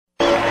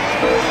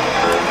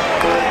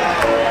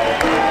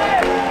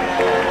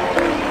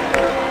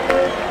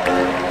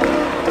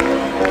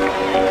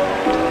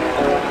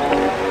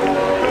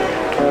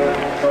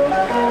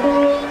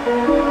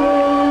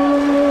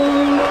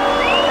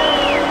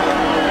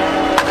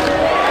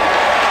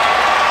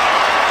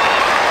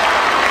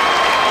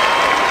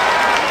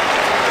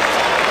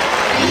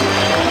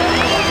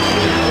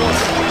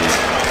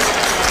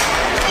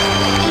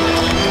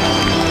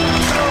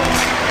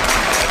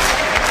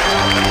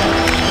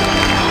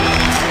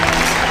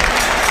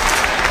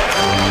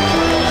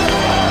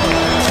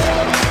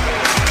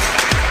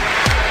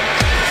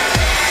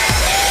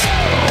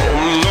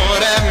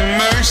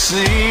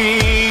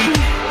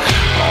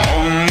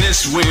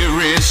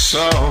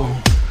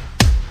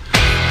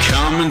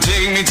Come and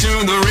take me to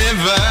the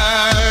river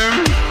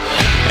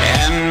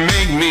and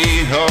make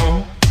me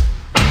whole.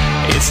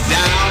 It's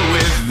down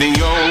with the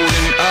old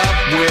and up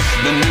with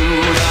the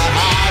new. The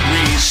hard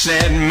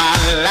reset, my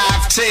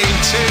life take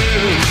two.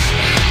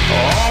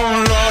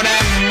 Oh Lord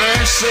have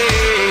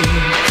mercy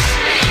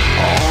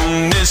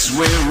on this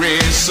weary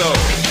soul.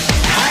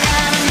 I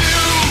got a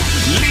new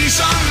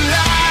lease on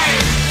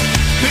life.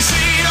 They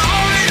say you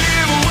only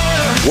live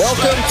once.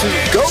 Welcome to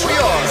Go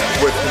Yard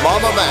with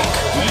Mama Mac,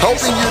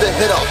 helping you to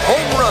hit a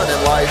home run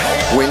in life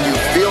when you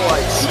feel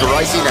like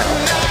striking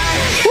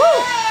out. Woo!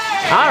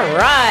 All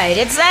right,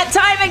 it's that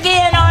time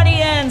again,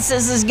 audience.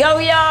 This is Go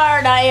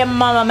Yard. I am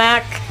Mama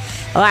Mac.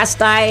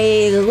 Last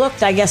I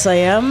looked, I guess I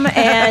am.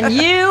 And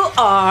you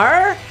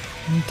are...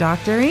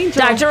 Dr. Angel.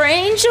 Dr.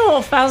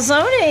 Angel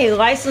Falzoni,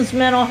 licensed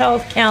mental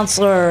health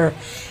counselor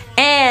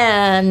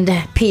and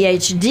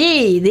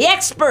PhD, the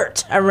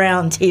expert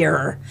around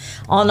here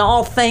on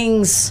all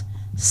things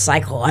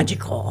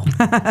psychological.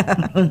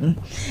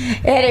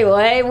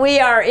 Anyway, we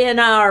are in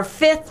our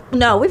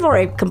we've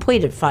already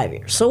completed 5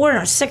 years, so we're in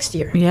our 6th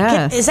year.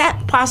 Yes. Is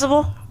that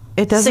possible?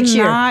 It does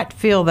not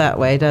feel that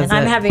way, does it? And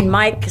I'm having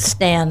mic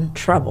stand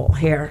trouble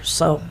here,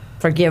 so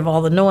forgive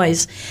all the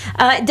noise.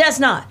 It does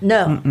not,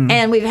 no. Mm-mm.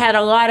 And we've had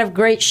a lot of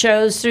great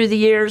shows through the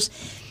years.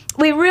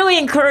 We really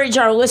encourage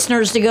our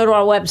listeners to go to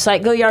our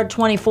website,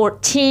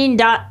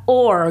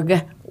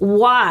 goyard2014.org.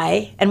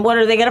 Why and what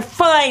are they going to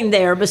find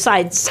there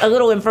besides a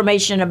little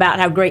information about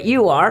how great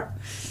you are?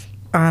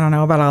 I don't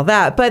know about all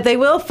that, but they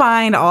will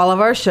find all of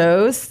our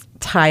shows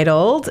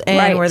titled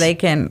and where they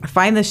can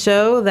find the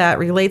show that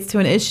relates to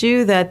an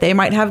issue that they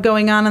might have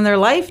going on in their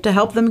life to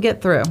help them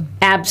get through.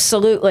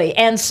 Absolutely.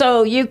 And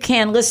so you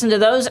can listen to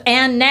those.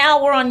 And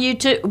now we're on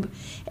YouTube.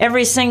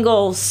 Every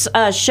single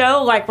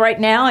show, like right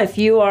now, if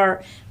you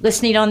are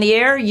listening on the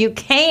air, you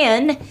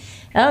can...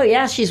 Oh,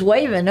 yeah, she's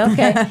waving.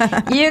 Okay.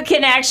 You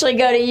can actually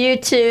go to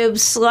YouTube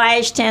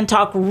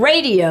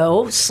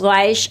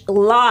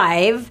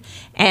 /TantalkRadio/live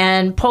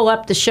and pull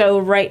up the show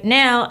right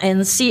now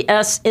and see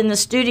us in the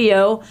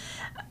studio.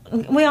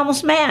 We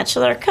almost matched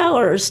our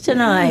colors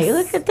tonight. Yes.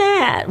 Look at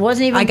that.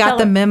 Wasn't even. I got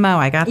the memo. No,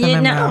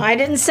 I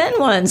didn't send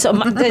one. So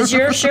does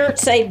your shirt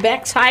say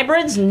Beck's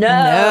Hybrids?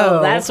 No.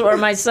 That's where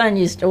my son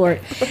used to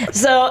work.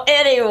 So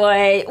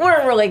anyway,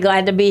 we're really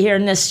glad to be here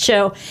in this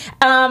show.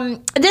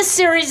 This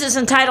series is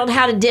entitled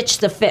 "How to Ditch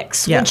the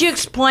Fix." Yes. Would you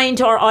explain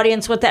to our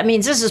audience what that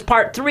means? This is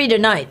part 3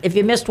 tonight. If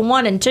you missed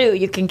 1 and 2,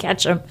 you can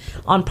catch them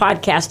on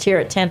podcast here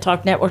at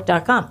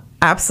tantalknetwork.com.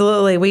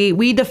 Absolutely.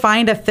 We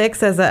defined a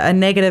fix as a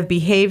negative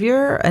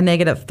behavior, a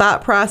negative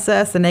thought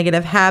process, a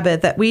negative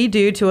habit that we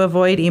do to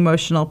avoid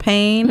emotional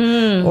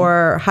pain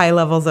or high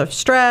levels of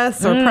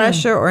stress or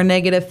pressure or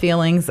negative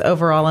feelings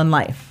overall in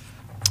life.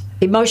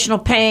 Emotional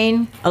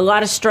pain, a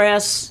lot of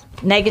stress,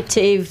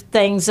 negative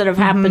things that have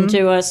happened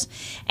to us.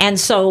 And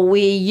so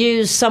we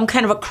use some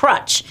kind of a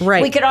crutch.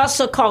 Right. We could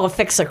also call a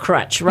fix a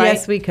crutch, right?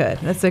 Yes, we could.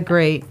 That's a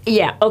great...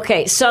 Yeah,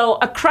 okay. So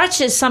a crutch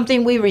is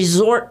something we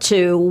resort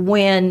to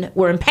when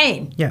we're in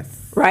pain. Yes.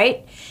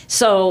 Right?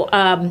 So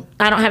I don't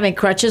have any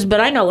crutches, but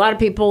I know a lot of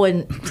people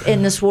in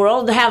this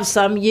world have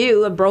some.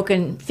 You have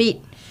broken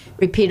feet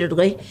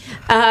repeatedly.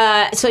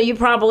 So you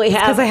probably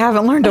have... Because I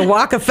haven't learned to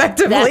walk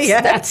effectively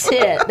yet. That's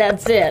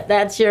it.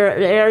 That's your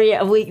area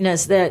of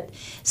weakness.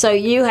 So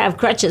you have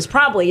crutches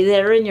probably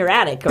that are in your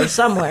attic or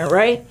somewhere,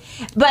 right?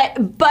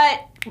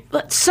 But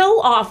so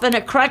often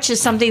a crutch is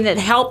something that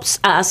helps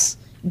us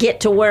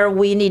get to where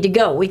we need to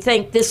go. We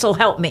think this will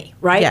help me,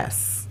 right?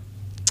 Yes.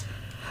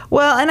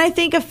 Well, and I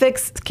think a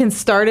fix can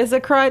start as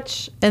a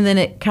crutch and then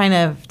it kind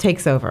of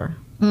takes over.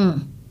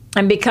 And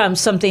becomes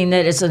something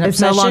that is an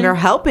obsession. It's no longer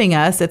helping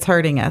us. It's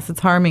hurting us. It's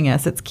harming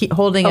us. It's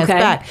holding us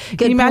back.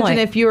 Can you imagine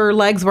if your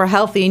legs were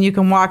healthy and you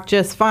can walk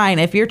just fine?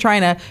 If you're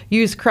trying to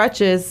use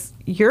crutches,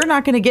 you're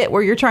not going to get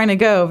where you're trying to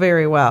go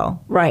very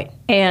well. Right.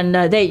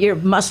 And your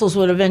muscles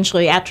would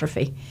eventually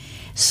atrophy.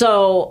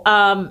 So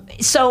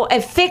a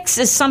fix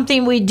is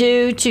something we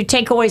do to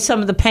take away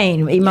some of the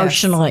pain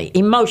emotionally. Yes.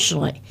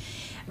 Emotionally.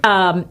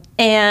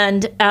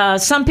 And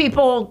some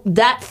people,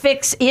 that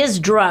fix is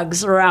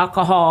drugs or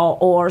alcohol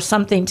or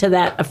something to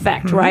that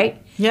effect,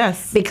 right?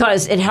 Yes.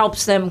 Because it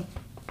helps them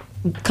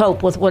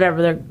cope with whatever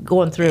they're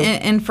going through.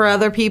 And for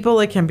other people,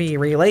 it can be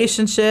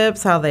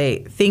relationships, how they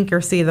think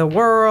or see the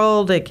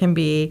world. It can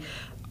be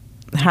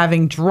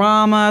having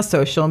drama,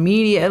 social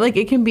media. Like,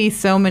 it can be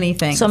so many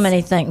things. So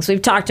many things.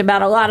 We've talked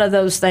about a lot of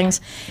those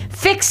things.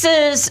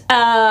 Fixes,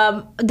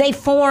 they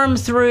form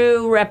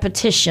through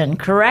repetition,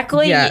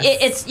 correctly?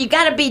 Yes. You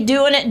got to be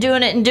doing it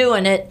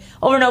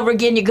over and over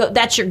again.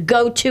 That's your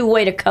go-to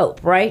way to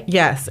cope, right?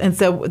 Yes. And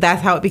so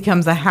that's how it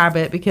becomes a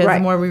habit, because the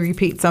more we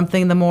repeat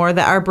something, the more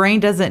that our brain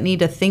doesn't need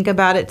to think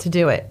about it to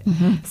do it.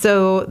 Mm-hmm.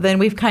 So then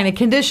we've kind of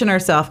conditioned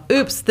ourselves.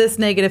 Oops, this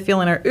negative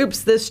feeling, or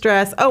oops, this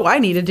stress. Oh, I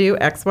need to do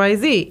X, Y,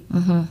 Z.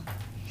 Mm-hmm.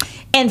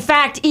 In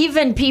fact,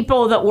 even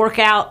people that work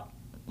out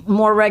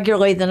more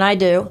regularly than I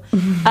do,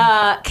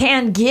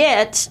 can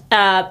get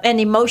an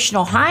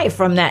emotional high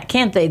from that,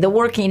 can't they? The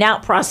working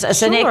out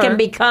process, and it Sure. can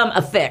become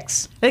a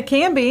fix. It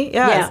can be,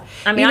 yes.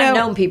 Yeah, I mean, I've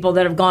known people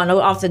that have gone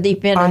off the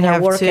deep end in their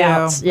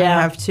workouts. Too. Yeah,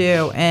 I have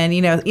too. And,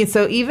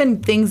 so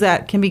even things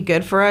that can be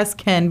good for us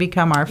can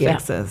become our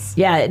fixes.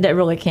 Yeah, that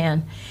really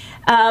can.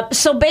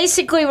 So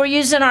basically, we're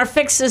using our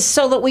fixes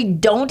so that we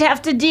don't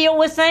have to deal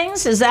with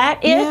things. Is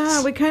that it?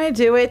 Yeah, we kind of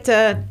do it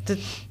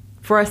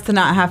for us to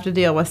not have to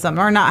deal with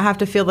something or not have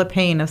to feel the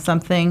pain of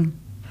something.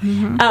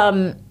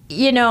 I've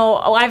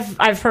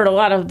heard a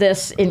lot of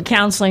this in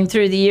counseling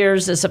through the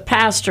years as a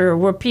pastor,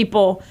 where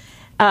people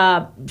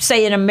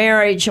say in a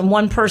marriage and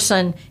one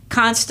person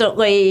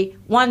constantly,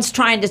 one's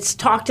trying to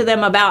talk to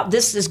them about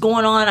this is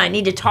going on, I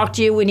need to talk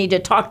to you, we need to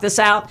talk this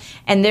out,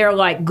 and they're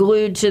like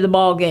glued to the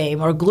ball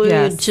game or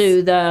glued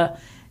to the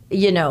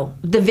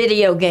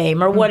video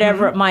game or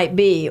whatever it might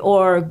be,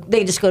 or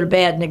they just go to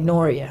bed and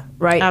ignore you,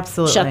 right?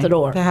 Absolutely. Shut the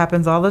door. That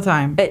happens all the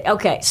time.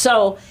 Okay,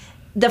 so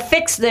the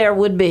fix there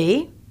would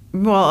be?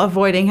 Well,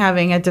 avoiding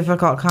having a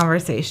difficult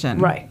conversation.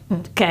 Right.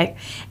 Okay.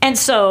 And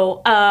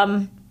so,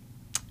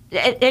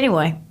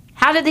 anyway,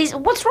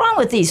 what's wrong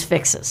with these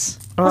fixes?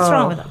 What's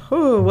wrong with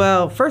them?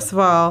 Well, first of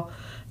all,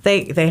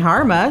 they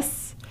harm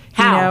us.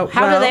 How?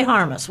 How do they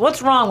harm us?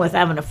 What's wrong with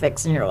having a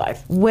fix in your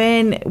life?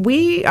 When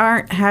we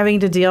aren't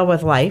having to deal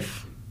with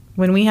life,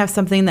 when we have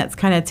something that's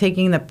kind of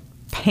taking the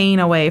pain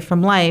away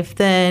from life,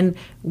 then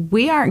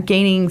we aren't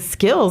gaining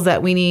skills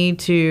that we need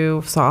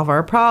to solve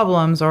our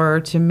problems or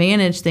to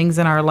manage things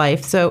in our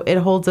life. So it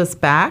holds us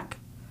back.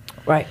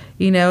 Right.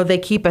 They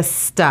keep us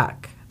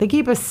stuck. They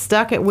keep us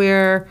stuck at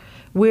where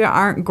we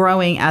aren't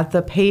growing at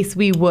the pace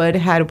we would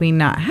had we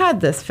not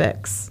had this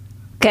fix.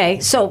 Okay,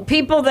 so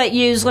people that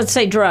use, let's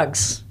say,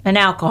 drugs and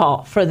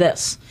alcohol for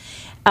this,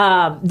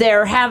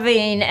 they're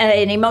having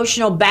an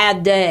emotional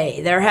bad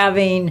day. They're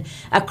having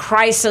a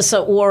crisis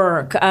at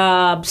work.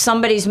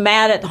 Somebody's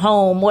mad at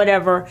home,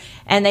 whatever,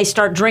 and they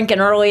start drinking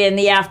early in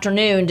the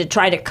afternoon to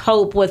try to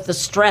cope with the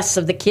stress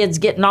of the kids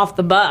getting off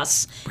the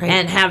bus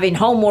and having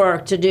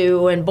homework to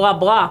do and blah,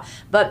 blah.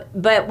 But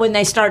when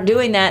they start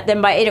doing that,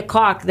 then by 8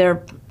 o'clock,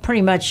 they're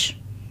pretty much...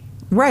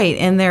 Right,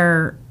 and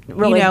they're...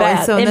 Really bad.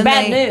 And so in then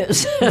bad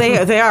news.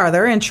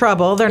 They're in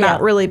trouble. They're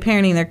not really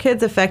parenting their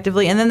kids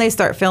effectively. And then they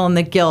start feeling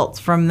the guilt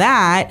from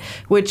that,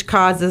 which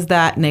causes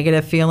that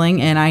negative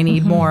feeling, and I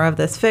need more of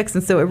this fix.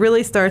 And so it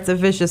really starts a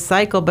vicious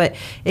cycle, but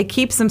it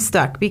keeps them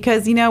stuck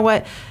because you know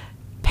what?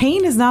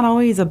 Pain is not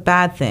always a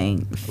bad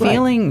thing.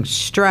 Feeling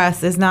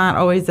stress is not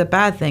always a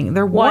bad thing.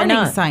 They're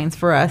warning signs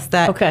for us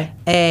that,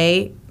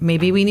 A,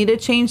 maybe we need to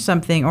change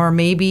something, or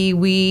maybe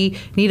we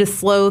need to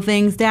slow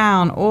things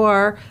down,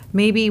 or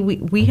maybe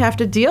we have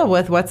to deal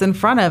with what's in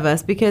front of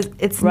us because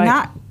it's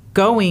not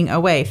going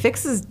away.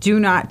 Fixes do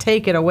not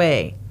take it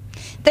away.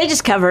 They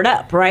just cover it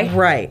up, right?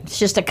 Right. It's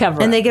just a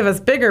cover-up. And they give us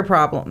bigger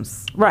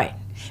problems. Right.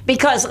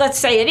 Because let's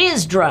say it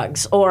is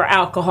drugs or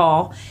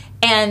alcohol,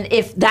 and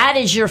if that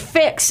is your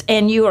fix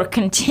and you are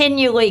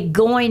continually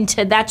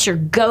that's your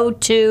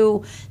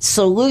go-to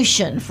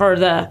solution for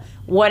the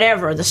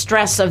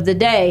stress of the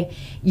day,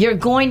 you're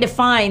going to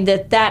find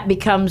that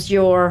becomes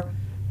your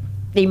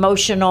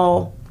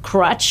emotional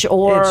crutch,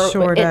 or it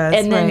sure does,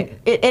 and then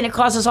it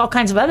causes all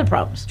kinds of other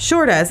problems.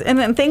 Sure does. And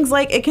then things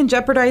like it can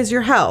jeopardize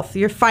your health,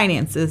 your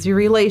finances, your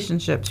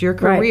relationships, your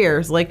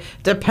careers. Like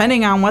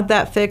depending on what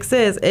that fix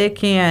is, it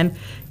can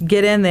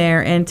get in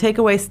there and take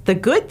away the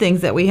good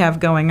things that we have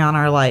going on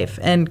in our life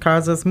and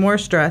cause us more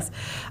stress.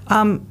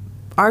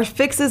 Our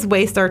fixes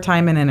waste our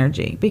time and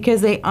energy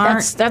because they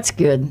aren't. That's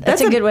good.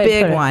 That's a good way to put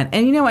it. Big one.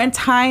 And and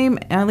time,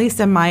 at least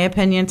in my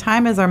opinion,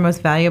 time is our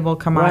most valuable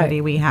commodity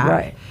we have.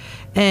 Right.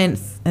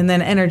 And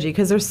then energy,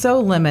 because they're so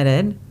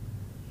limited.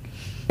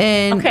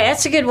 And okay,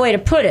 that's a good way to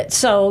put it.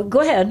 So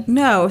go ahead.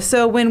 No,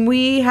 so when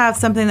we have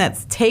something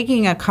that's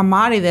taking a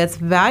commodity that's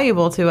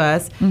valuable to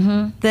us,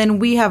 then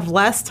we have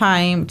less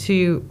time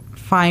to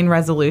find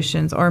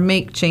resolutions or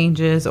make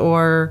changes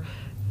or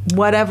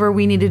whatever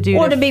we need to do,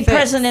 or to be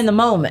present in the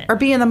moment, or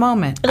be in the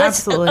moment.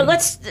 Absolutely.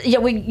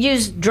 We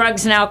use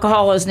drugs and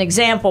alcohol as an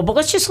example, but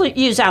let's just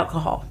use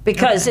alcohol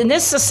because in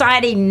this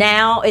society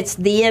now it's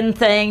the in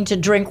thing to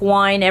drink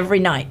wine every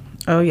night.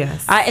 Oh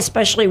yes,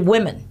 especially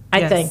women.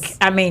 I think.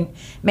 I mean,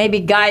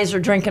 maybe guys are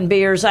drinking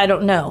beers. I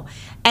don't know,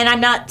 and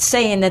I'm not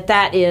saying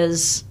that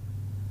is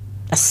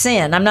a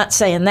sin. I'm not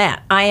saying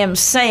that. I am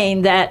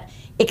saying that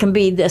it can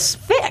be this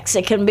fix.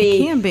 It can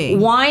be.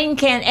 Wine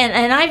can,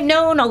 and I've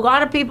known a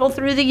lot of people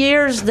through the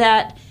years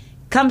that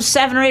come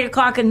 7 or 8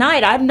 o'clock at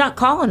night, I'm not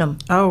calling them.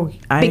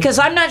 Because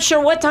I'm not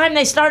sure what time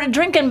they started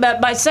drinking,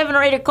 but by 7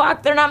 or 8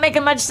 o'clock, they're not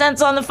making much sense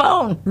on the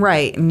phone.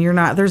 Right, and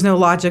there's no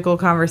logical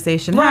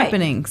conversation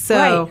happening.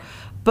 So,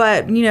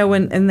 but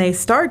when they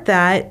start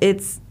that,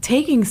 it's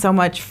taking so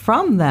much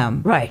from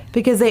them. Right.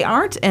 Because they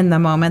aren't in the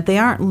moment. They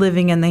aren't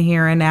living in the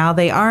here and now.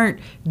 They aren't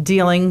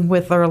dealing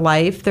with their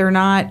life. They're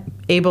not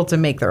able to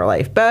make their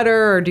life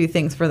better or do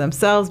things for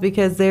themselves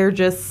because they're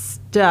just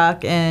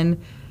stuck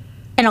in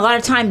And a lot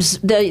of times,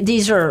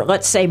 these are,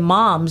 let's say,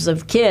 moms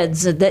of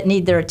kids that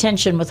need their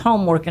attention with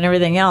homework and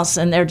everything else,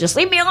 and they're just,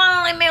 leave me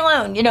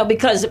alone,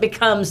 because it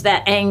becomes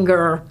that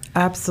anger.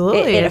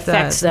 Absolutely. It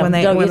affects them, when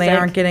they don't you think?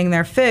 aren't getting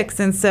their fix.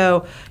 And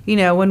so,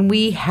 when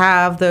we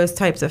have those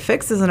types of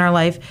fixes in our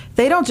life,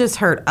 they don't just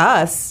hurt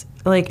us.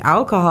 Like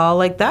alcohol,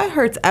 like that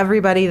hurts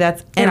everybody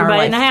that's in our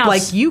life. In the house.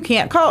 Like you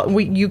can't call No,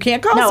 certain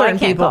I can't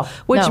people, call.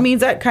 which No. means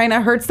that kind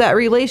of hurts that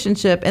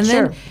relationship, and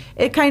Sure. then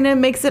it kind of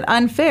makes it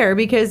unfair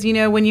because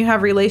when you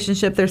have a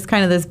relationship, there's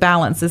kind of this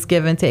balance, this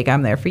give and take.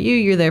 I'm there for you,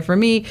 you're there for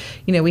me.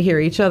 We hear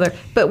each other,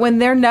 but when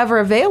they're never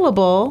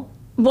available.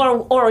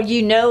 Or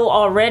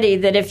already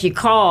that if you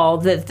call,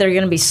 that they're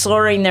going to be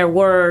slurring their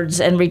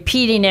words and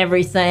repeating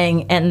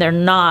everything, and they're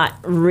not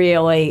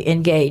really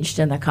engaged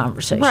in the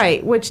conversation.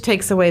 Right, which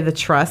takes away the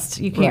trust.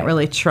 You can't Right.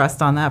 really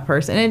trust on that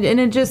person. And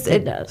it just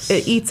does.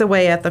 It eats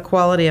away at the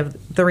quality of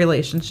the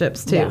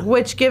relationships too, Yeah.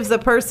 which gives the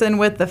person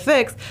with the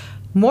fix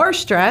more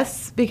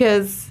stress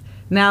because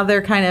now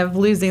they're kind of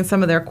losing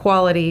some of their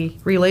quality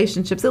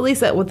relationships, at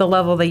least with the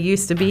level they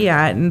used to be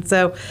at. And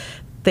so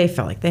they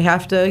feel like they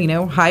have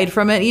to, hide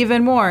from it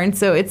even more. And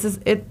so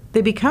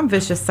they become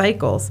vicious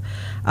cycles.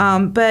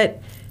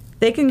 But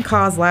they can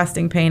cause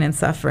lasting pain and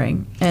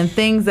suffering and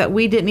things that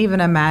we didn't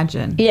even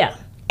imagine. Yeah.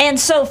 And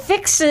so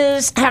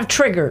fixes have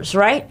triggers,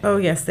 right? Oh,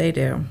 yes, they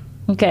do.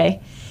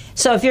 Okay.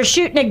 So if you're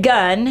shooting a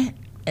gun,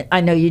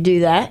 I know you do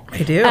that.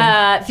 I do.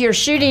 If you're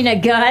shooting a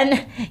gun,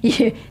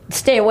 you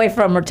stay away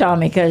from her,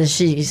 Tommy, because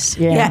she's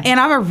Yeah, and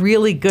I'm a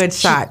really good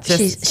shot.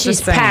 she's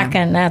saying.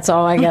 packing. That's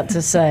all I got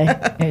to say.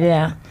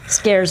 Yeah,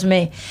 scares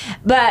me.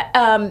 But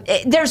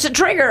there's a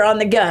trigger on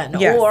the gun,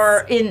 Yes.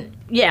 or in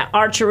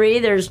archery.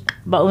 There's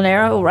bow and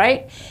arrow,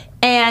 right?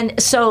 And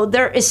so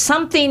there is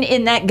something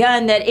in that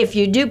gun that if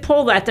you do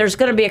pull that, there's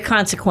going to be a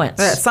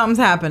consequence. Something's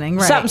happening,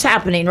 right? Something's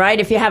happening, right?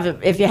 If you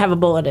have a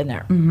bullet in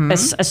there,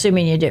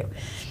 assuming you do.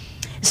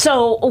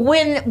 So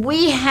when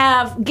we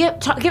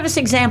give us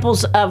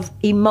examples of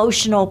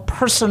emotional,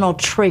 personal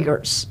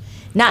triggers,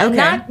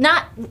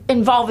 not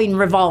involving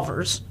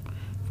revolvers,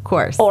 Of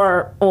course.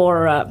 or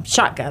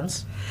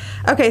shotguns.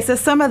 Okay, so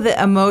some of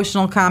the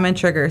emotional common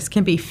triggers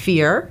can be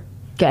fear.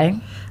 Okay.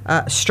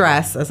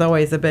 Stress is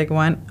always a big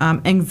one.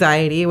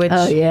 Anxiety, which,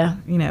 Oh, yeah.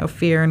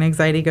 Fear and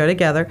anxiety go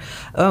together.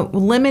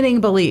 Limiting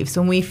beliefs,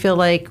 when we feel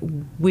like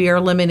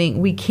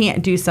we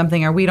can't do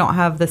something, or we don't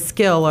have the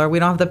skill, or we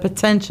don't have the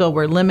potential,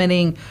 we're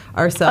limiting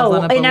ourselves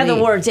on a belief. In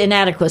other words,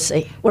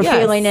 inadequacy. We're Yes.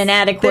 feeling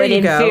inadequate, There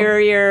you go.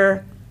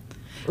 inferior.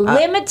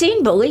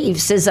 Limiting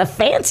beliefs is a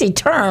fancy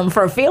term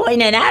for feeling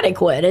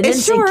inadequate and It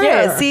insecure. sure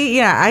is. See,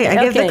 I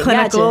give Okay, the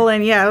clinical, gotcha.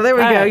 and there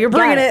we All go. right, You're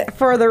bringing got it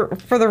for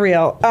the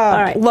real.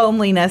 right.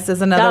 Loneliness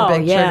is another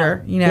big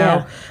trigger.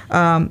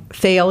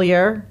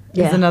 Failure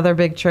Yeah. is another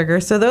big trigger.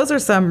 So those are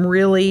some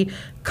really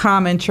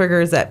common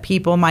triggers that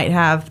people might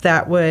have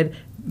that would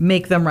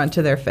make them run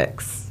to their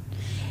fix.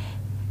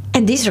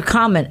 And these are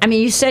common. I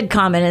mean, you said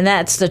common, and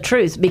that's the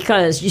truth,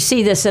 because you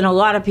see this in a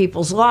lot of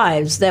people's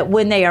lives, that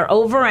when they are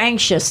over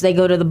anxious, they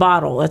go to the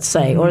bottle, let's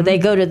say, or they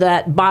go to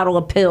that bottle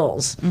of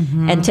pills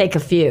and take a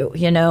few,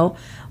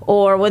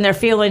 Or when they're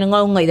feeling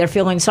lonely, they're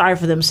feeling sorry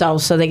for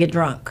themselves, so they get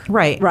drunk.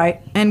 Right.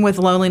 And with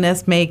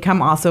loneliness may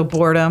come also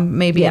boredom,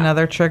 maybe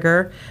another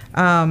trigger.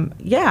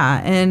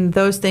 And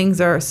those things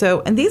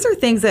and these are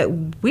things that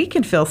we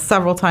can feel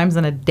several times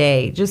in a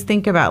day. Just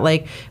think about,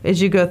 like,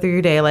 as you go through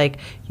your day, like,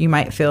 you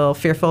might feel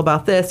fearful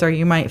about this, or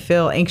you might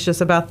feel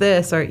anxious about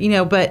this, or,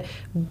 but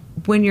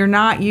when you're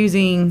not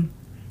using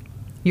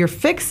your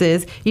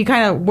fixes, you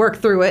kind of work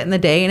through it in the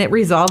day and it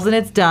resolves and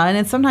it's done.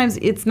 And sometimes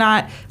it's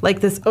not like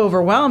this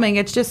overwhelming.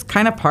 It's just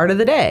kind of part of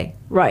the day.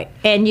 Right.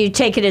 And you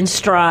take it in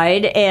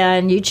stride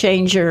and you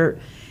change your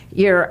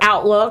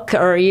outlook,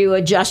 or you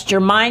adjust your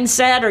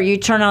mindset, or you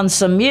turn on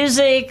some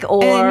music,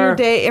 or and your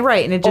day,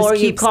 right, and it just or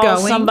keeps you call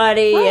going.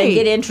 somebody Right. and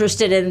get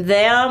interested in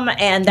them,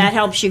 and that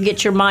helps you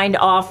get your mind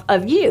off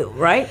of you,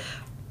 right?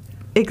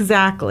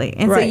 Exactly.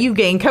 And so Right. you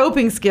gain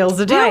coping skills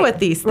to deal Right. with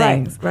these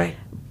things. Right.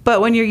 But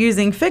when you're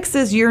using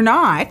fixes, you're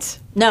not.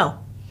 No.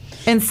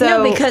 And so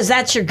No, because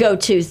that's your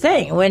go-to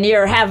thing. When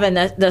you're having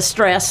the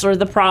stress or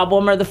the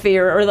problem or the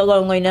fear or the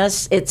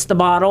loneliness, it's the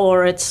bottle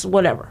or it's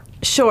whatever.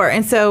 Sure.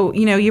 And so,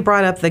 you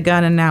brought up the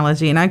gun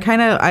analogy, and I'm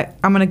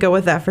going to go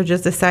with that for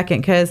just a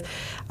second, because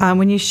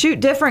when you shoot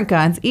different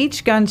guns,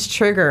 each gun's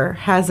trigger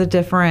has a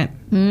different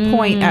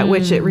point at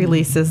which it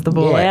releases the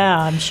bullet. Yeah,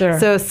 I'm sure.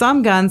 So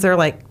some guns are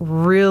like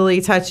really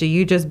touchy.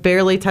 You just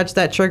barely touch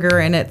that trigger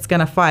and it's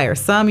going to fire.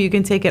 Some you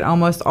can take it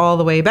almost all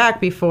the way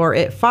back before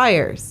it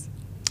fires.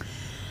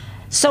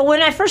 So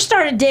when I first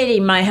started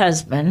dating my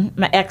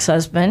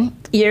ex-husband,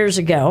 years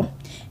ago,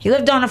 he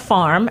lived on a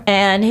farm,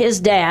 and his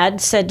dad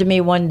said to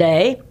me one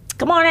day,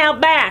 "Come on out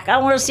back. I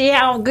want to see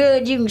how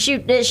good you can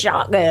shoot this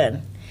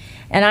shotgun."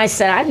 And I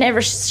said, "I've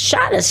never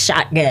shot a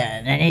shotgun."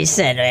 And he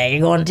said, "Well,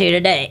 you're going to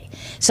today."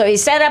 So he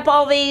set up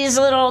all these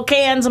little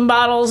cans and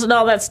bottles and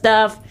all that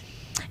stuff.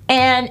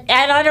 And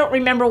I don't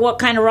remember what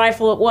kind of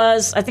rifle it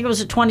was. I think it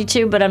was a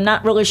 .22, but I'm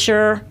not really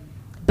sure.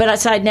 But I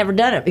said I'd never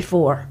done it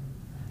before.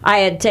 I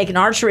had taken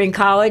archery in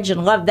college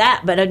and loved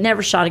that, but I'd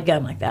never shot a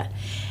gun like that.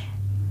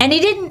 And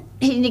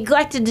he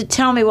neglected to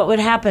tell me what would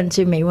happen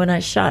to me when I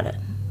shot it.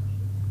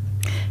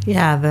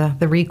 Yeah,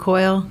 the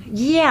recoil.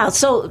 Yeah,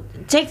 so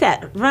take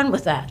that, run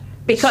with that.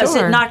 Because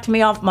Sure. it knocked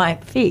me off my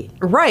feet.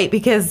 Right,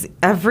 because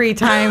every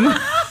time...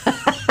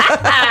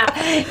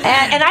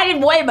 And I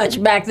didn't weigh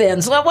much back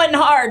then, so it wasn't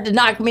hard to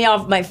knock me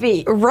off my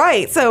feet.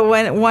 Right. So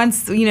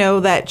once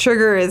that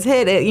trigger is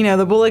hit,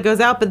 the bullet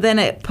goes out, but then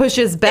it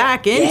pushes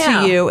back into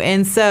Yeah. you.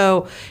 And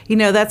so,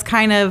 that's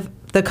kind of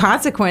the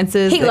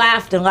consequences. He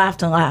laughed and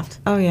laughed and laughed.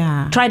 Oh,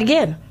 yeah. Try it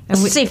again.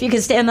 Let's see if you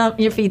can stand on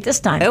your feet this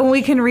time. And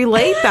we can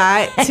relate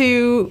that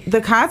to the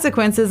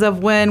consequences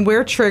of when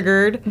we're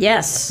triggered.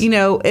 Yes.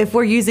 If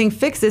we're using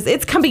fixes,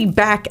 it's coming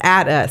back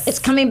at us. It's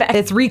coming back.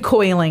 It's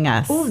recoiling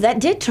us. Ooh, that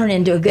did turn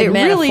into a good It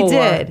metaphor. really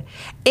did.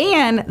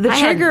 And the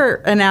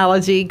trigger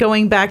analogy,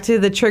 going back to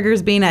the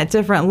triggers being at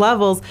different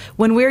levels,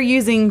 when we're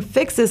using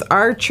fixes,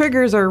 our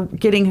triggers are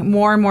getting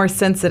more and more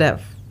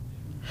sensitive.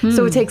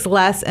 So it takes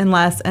less and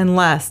less and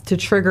less to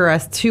trigger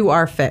us to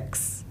our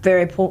fix.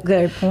 Very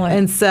good point.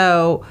 And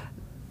so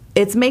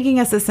it's making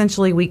us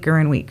essentially weaker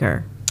and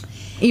weaker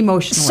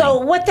emotionally. So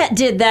what that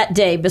did that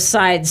day,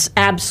 besides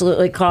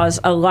absolutely cause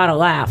a lot of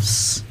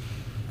laughs,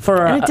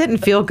 and it didn't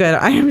feel good,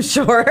 I am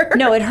sure.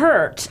 No, it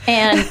hurt.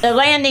 And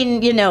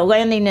landing in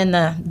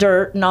the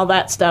dirt and all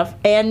that stuff.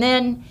 And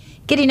then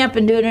getting up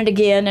and doing it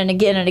again and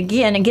again and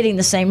again and getting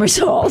the same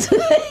result.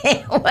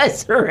 It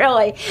was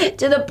really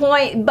to the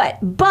point.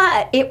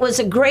 But it was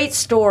a great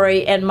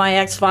story, and my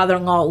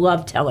ex-father-in-law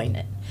loved telling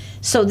it.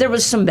 So there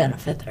was some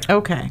benefit there.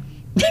 Okay.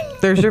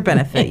 There's your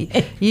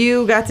benefit.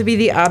 You got to be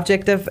the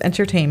object of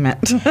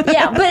entertainment.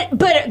 Yeah,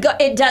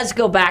 but it does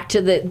go back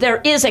to there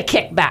is a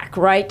kickback,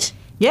 right?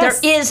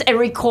 Yes. There is a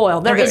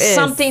recoil. There is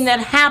something that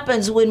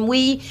happens when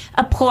we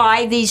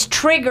apply these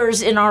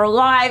triggers in our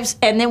lives,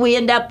 and then we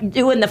end up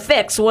doing the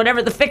fix,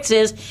 whatever the fix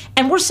is,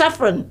 and we're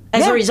suffering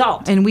as a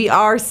result. And we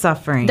are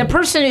suffering. The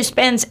person who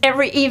spends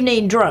every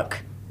evening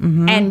drunk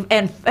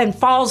and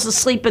falls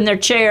asleep in their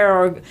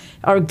chair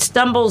or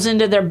stumbles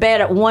into their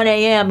bed at 1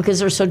 a.m. because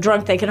they're so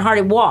drunk they can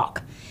hardly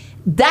walk.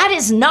 That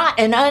is not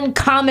an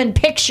uncommon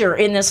picture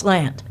in this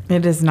land.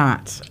 It is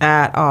not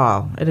at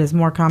all. It is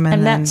more common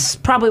And than... that's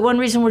probably one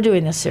reason we're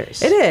doing this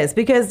series. It is,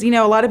 because, a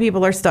lot of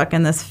people are stuck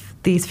in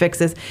these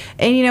fixes.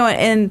 And,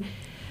 and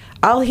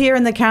I'll hear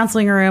in the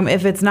counseling room,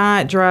 if it's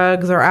not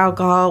drugs or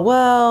alcohol,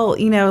 well,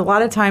 a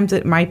lot of times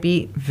it might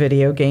be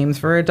video games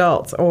for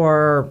adults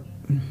or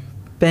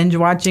binge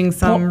watching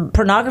some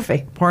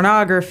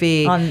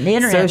pornography on the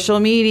internet, social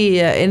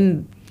media.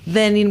 And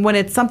then when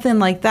it's something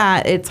like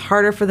that, it's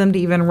harder for them to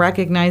even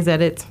recognize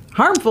that it's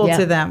harmful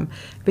to them,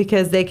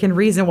 because they can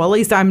reason, well, at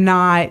least I'm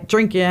not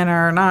drinking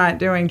or not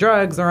doing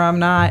drugs or I'm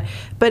not.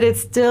 But it's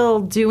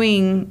still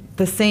doing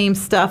the same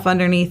stuff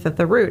underneath at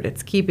the root.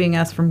 It's keeping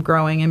us from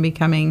growing and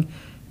becoming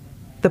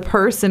the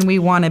person we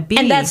want to be.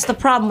 And that's the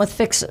problem with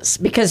fixes,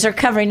 because they're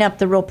covering up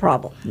the real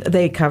problem.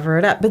 They cover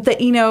it up. But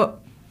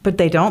but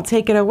they don't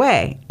take it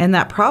away. And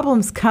that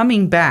problem's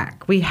coming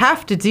back. We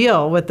have to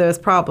deal with those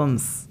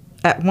problems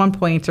at one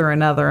point or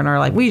another in our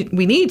life. We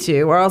need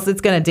to, or else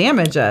it's going to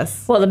damage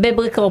us. Well, the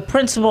biblical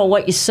principle,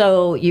 what you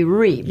sow, you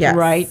reap,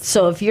 right?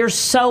 So if you're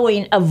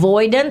sowing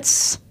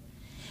avoidance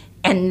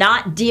and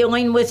not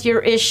dealing with your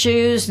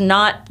issues,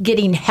 not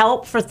getting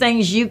help for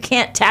things you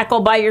can't tackle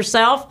by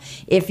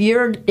yourself, if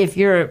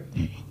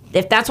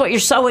that's what you're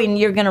sowing,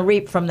 you're going to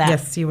reap from that.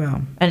 Yes, you will.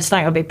 And it's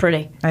not going to be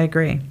pretty. I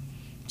agree.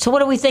 So what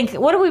do we think?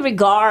 What do we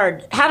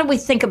regard? How do we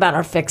think about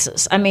our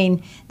fixes? I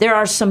mean, there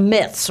are some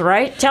myths,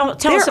 right? Tell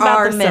us about the myths. There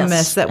are some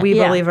myths that we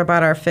believe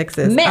about our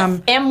fixes.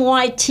 Myth,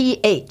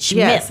 M-Y-T-H,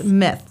 yes, myth.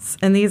 Myths.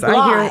 And these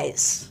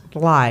lies.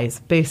 Lies,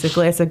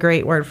 basically. It's a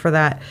great word for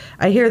that.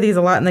 I hear these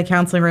a lot in the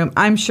counseling room.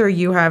 I'm sure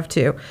you have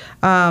too.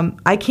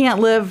 I can't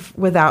live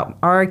without,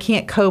 or I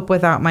can't cope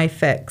without my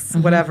fix,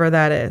 whatever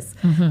that is.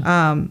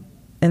 And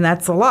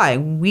that's a lie.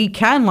 We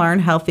can learn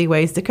healthy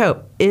ways to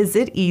cope. Is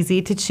it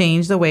easy to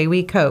change the way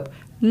we cope?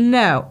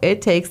 No,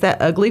 it takes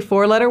that ugly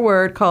 4-letter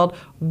word called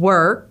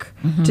work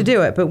to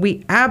do it, but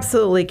we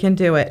absolutely can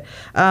do it.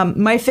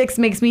 My fix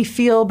makes me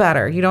feel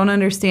better. You don't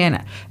understand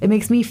it. It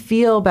makes me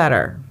feel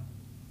better.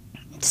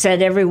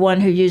 Said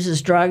everyone who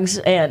uses drugs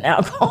and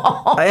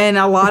alcohol. And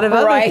a lot of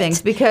other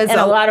things. Because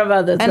a lot of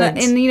other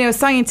things. And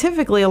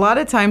scientifically, a lot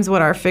of times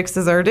what our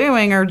fixes are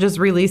doing are just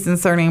releasing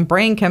certain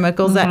brain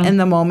chemicals that in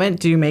the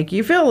moment do make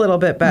you feel a little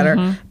bit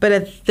better. But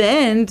at the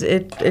end,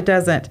 it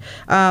doesn't.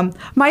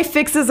 My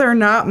fixes are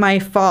not my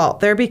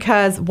fault. They're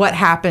because what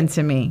happened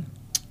to me.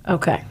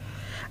 Okay.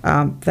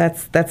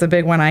 That's a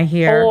big one I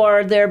hear.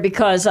 Or they're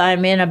because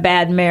I'm in a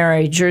bad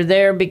marriage, or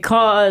they're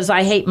because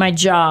I hate my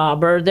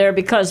job, or they're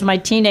because my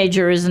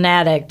teenager is an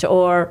addict,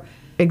 or...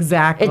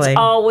 Exactly. It's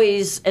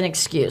always an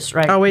excuse,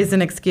 right? Always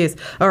an excuse.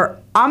 Or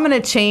I'm going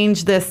to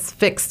change this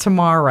fix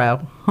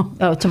tomorrow.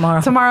 Oh,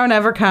 tomorrow. Tomorrow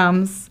never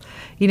comes.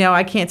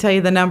 I can't tell you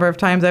the number of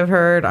times I've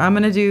heard, I'm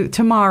going to do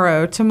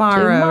tomorrow.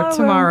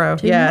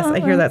 Yes, I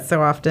hear that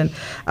so often.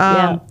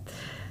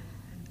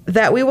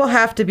 that we will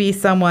have to be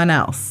someone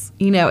else,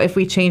 if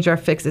we change our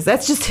fixes.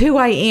 That's just who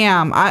I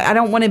am. I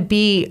don't want to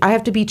be, I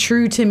have to be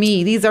true to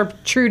me. These are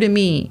true to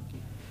me.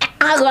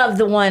 I love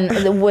the one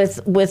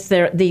with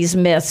these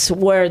myths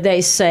where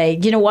they say,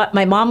 you know what,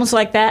 my mom was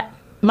like that.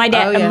 My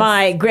dad,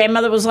 my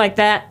grandmother was like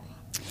that.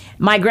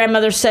 My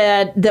grandmother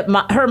said that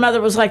her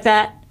mother was like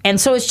that. And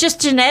so it's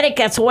just genetic.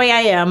 That's the way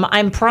I am.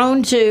 I'm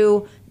prone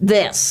to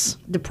this,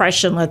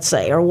 depression, let's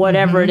say, or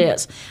whatever it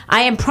is.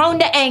 I am prone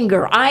to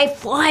anger. I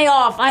fly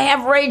off. I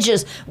have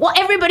rages. Well,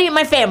 everybody in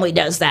my family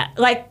does that.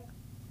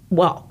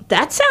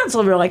 That sounds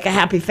like a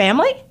happy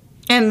family.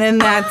 And then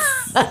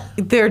that's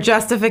their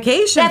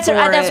justification for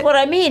it. That's what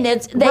I mean. They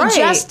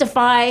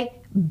justify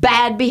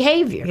bad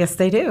behavior. Yes,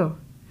 they do.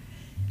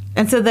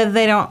 And so that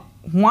they don't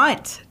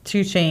want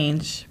to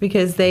change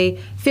because they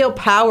feel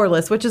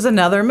powerless, which is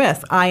another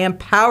myth. I am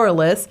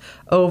powerless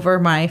over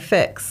my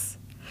fix.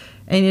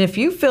 And if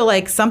you feel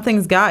like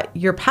something's got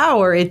your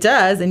power, it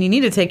does, and you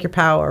need to take your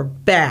power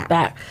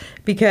back.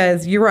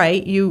 Because you're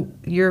right,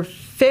 your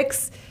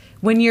fix,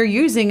 when you're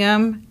using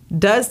them,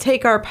 does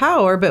take our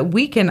power, but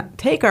we can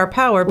take our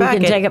power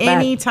back at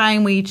any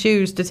time we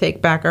choose to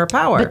take back our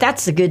power. But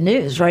that's the good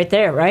news right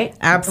there, right?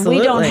 Absolutely.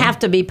 We don't have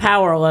to be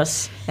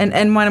powerless.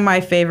 And one of my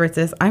favorites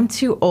is, I'm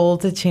too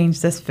old to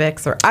change this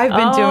fix, or I've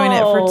been doing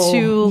it for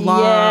too long.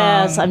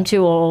 Yes, I'm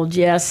too old.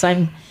 Yes,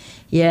 I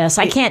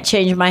can't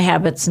change my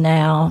habits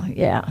now.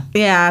 Yeah.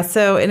 Yeah,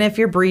 and if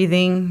you're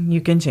breathing, you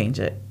can change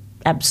it.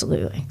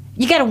 Absolutely.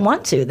 You got to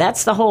want to.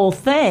 That's the whole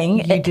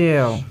thing. You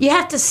do. You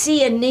have to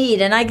see a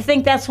need. And I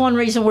think that's one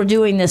reason we're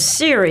doing this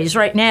series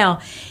right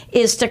now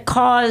is to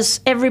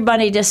cause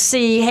everybody to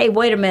see, hey,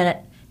 wait a minute.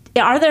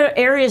 Are there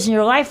areas in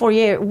your life where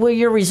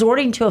you're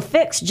resorting to a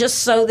fix just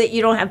so that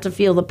you don't have to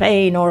feel the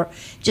pain, or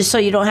just so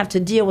you don't have to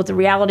deal with the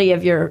reality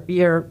of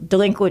your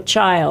delinquent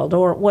child,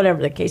 or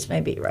whatever the case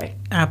may be, right?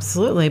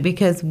 Absolutely,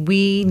 because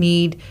we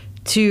need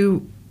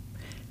to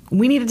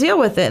deal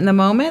with it in the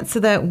moment so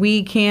that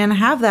we can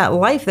have that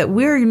life that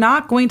we're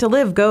not going to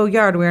live go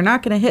yard. We're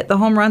not going to hit the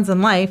home runs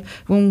in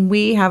life when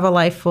we have a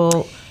life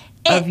full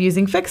of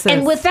using fixes.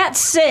 And with that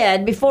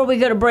said, before we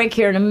go to break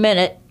here in a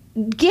minute,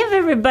 give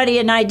everybody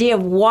an idea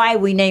of why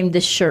we named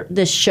this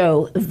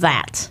show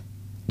that.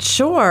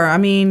 Sure. I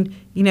mean,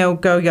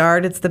 go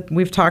yard.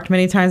 We've talked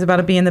many times about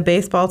it being the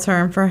baseball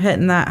term for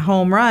hitting that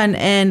home run.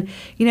 And,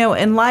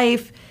 in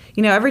life,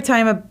 every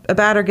time a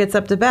batter gets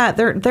up to bat,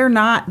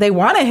 they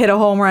want to hit a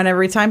home run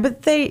every time,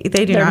 but they're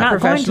not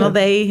professional.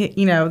 They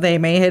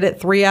may hit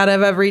it 3 out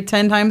of every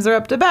 10 times they're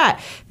up to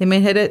bat. They may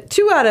hit it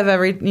 2 out of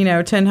every,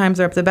 10 times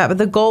they're up to bat, but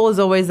the goal is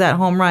always that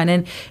home run.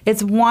 And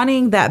it's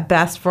wanting that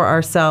best for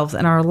ourselves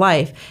and our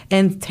life,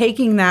 and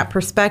taking that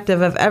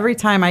perspective of every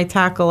time I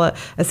tackle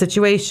a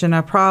situation,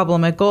 a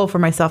problem, a goal for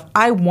myself,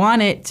 I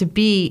want it to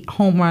be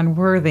home run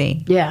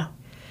worthy. Yeah.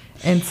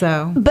 And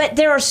so, but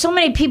there are so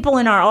many people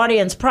in our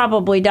audience,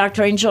 probably,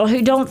 Dr. Angel,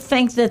 who don't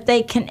think that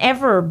they can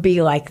ever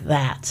be like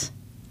that.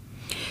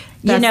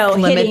 That's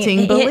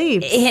limiting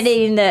beliefs.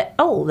 Hitting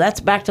that's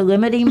back to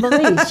limiting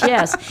beliefs.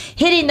 Yes,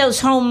 hitting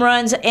those home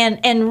runs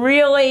and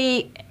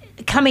really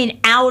coming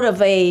out of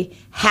a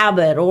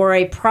habit or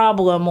a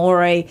problem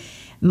or a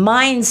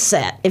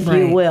mindset, if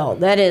you will,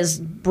 that is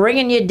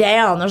bringing you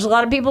down. There's a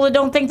lot of people that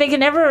don't think they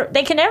can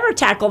ever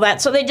tackle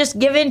that, so they just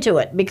give into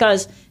it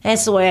because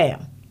that's the way I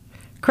am.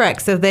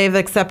 Correct. So they've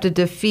accepted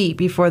defeat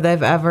before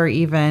they've ever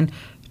even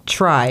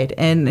tried.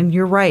 And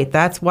you're right.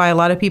 That's why a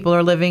lot of people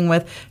are living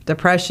with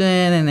depression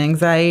and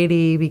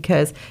anxiety,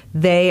 because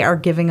they are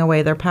giving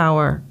away their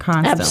power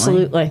constantly.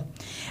 Absolutely.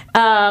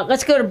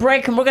 Let's go to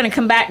break, and we're going to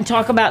come back and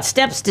talk about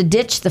steps to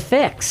ditch the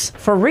fix.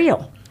 For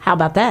real. How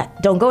about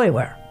that? Don't go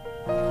anywhere.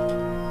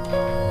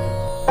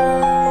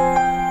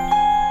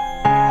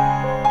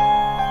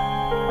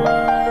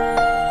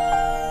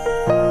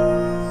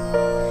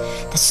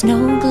 The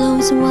snow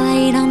glows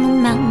white on the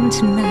mountain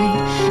tonight,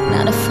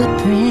 not a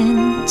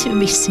footprint to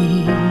be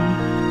seen.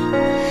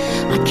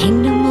 A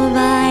kingdom of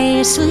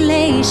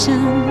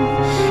isolation,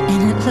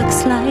 and it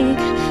looks like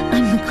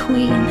I'm the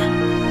queen.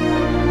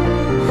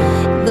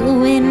 The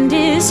wind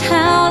is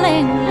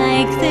howling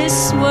like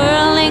this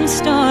swirling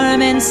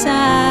storm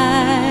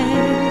inside.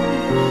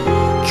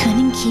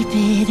 Couldn't keep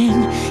it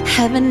in,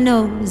 heaven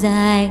knows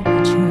I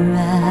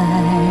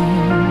tried.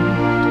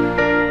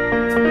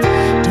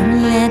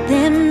 Let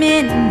them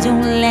in,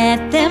 don't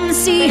let them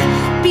see.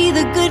 Be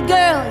the good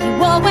girl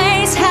you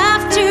always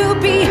have to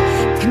be.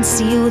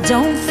 Conceal,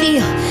 don't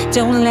feel,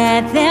 don't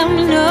let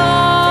them know.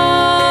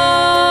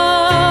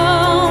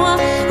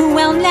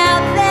 Well, now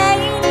they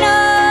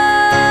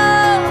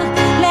know.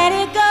 Let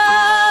it go,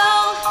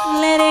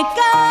 let it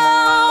go.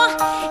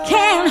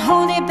 Can't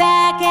hold it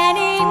back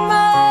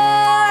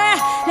anymore.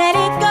 Let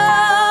it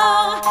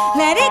go,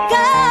 let it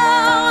go.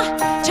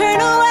 Turn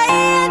away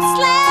and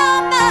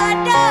slam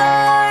the door.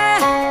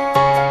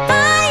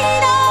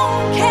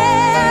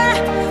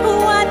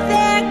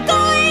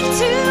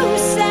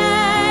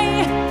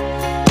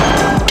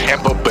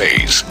 Tampa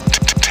Bay's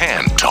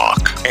Tan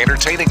Talk,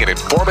 entertaining and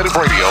informative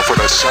radio for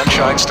the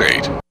Sunshine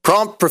State.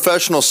 Prompt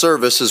professional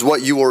service is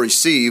what you will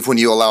receive when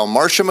you allow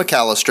Marcia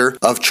McAllister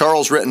of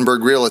Charles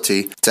Rittenberg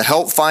Realty to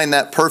help find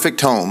that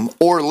perfect home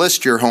or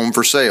list your home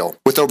for sale.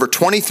 With over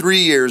 23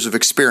 years of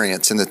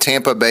experience in the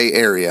Tampa Bay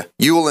area,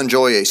 you will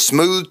enjoy a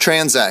smooth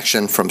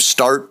transaction from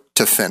start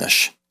to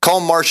finish.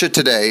 Call Marcia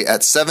today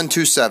at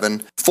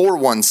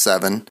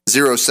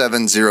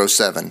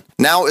 727-417-0707.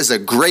 Now is a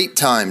great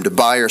time to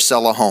buy or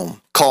sell a home.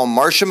 Call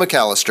Marcia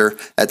McAllister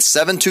at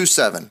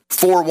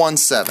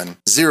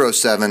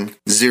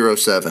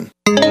 727-417-0707.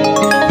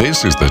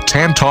 This is the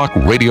Tan Talk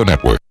Radio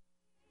Network.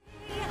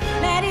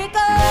 Let it go,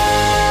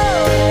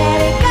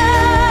 let it go.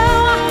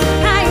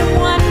 I am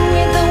one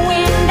with the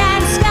wind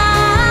and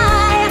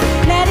sky.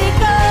 Let it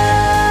go,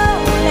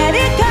 let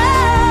it go.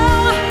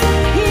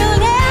 You'll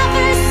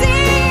never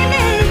see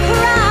me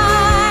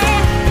cry.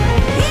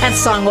 That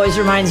song always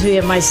reminds me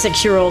of my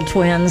 6-year-old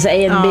twins,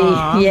 A and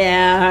Aw. B.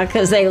 Yeah,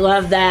 because they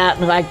love that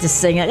and like to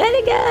sing it. Let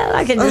it go.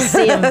 I can just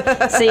see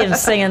them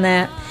singing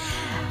that.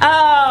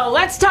 Oh,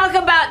 let's talk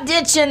about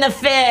ditching the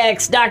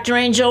fix, Dr.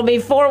 Angel.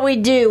 Before we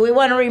do, we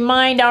want to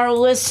remind our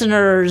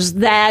listeners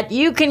that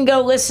you can go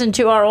listen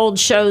to our old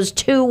shows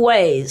 2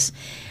 ways.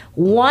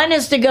 One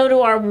is to go to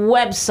our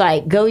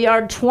website,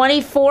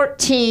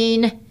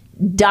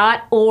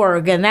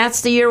 goyard2014.org, and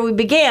that's the year we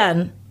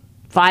began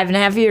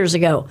 5.5 years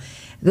ago.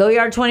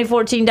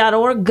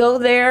 goyard2014.org. Go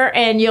there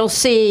and you'll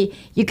see,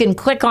 you can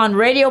click on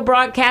radio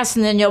broadcasts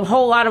and then a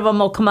whole lot of them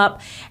will come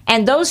up.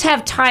 And those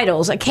have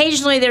titles.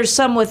 Occasionally there's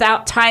some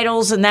without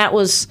titles, and that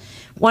was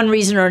one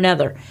reason or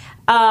another.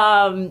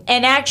 And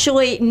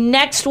actually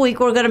next week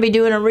we're going to be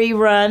doing a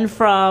rerun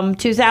from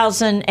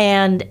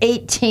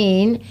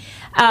 2018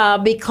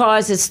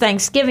 because it's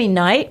Thanksgiving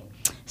night.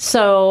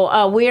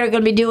 So we are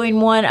going to be doing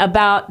one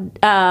about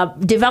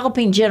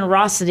developing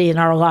generosity in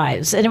our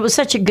lives, and it was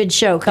such a good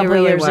show a couple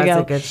of years ago. It really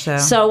was a good show.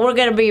 So we're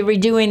going to be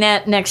redoing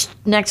that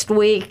next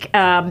week,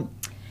 and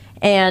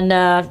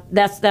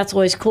that's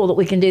always cool that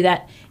we can do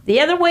that.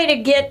 The other way to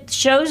get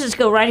shows is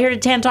go right here to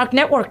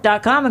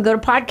tantalknetwork.com and go to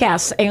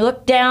podcasts and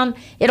look down.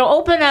 It'll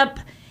open up.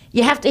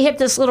 You have to hit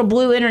this little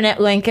blue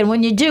internet link, and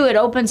when you do, it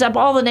opens up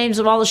all the names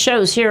of all the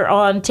shows here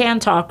on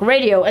Tan Talk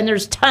Radio, and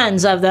there's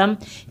tons of them.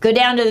 Go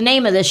down to the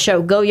name of this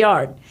show, Go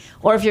Yard.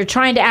 Or if you're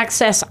trying to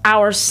access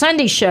our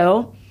Sunday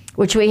show,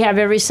 which we have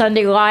every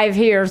Sunday live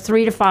here,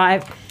 3 to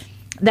 5,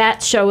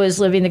 that show is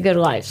Living the Good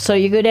Life. So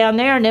you go down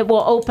there, and it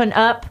will open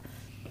up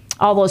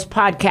all those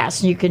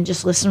podcasts, and you can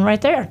just listen right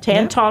there,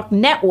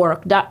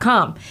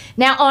 tantalknetwork.com.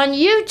 Now, on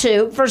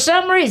YouTube, for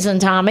some reason,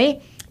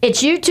 Tommy,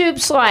 it's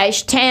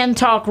YouTube/Tan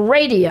Talk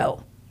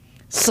Radio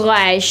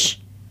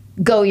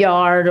 /Go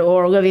Yard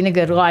or Living the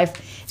Good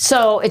Life.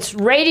 So it's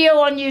radio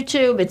on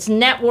YouTube, it's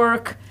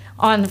network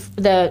on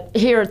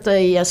here at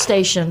the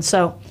station.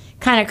 So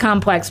kind of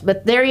complex,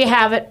 but there you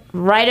have it.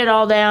 Write it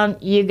all down.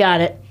 You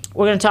got it.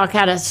 We're going to talk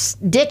how to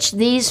ditch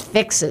these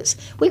fixes.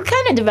 We've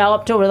kind of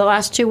developed over the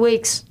last 2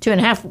 weeks,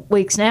 2.5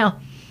 weeks now.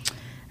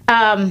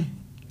 I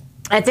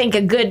think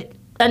a good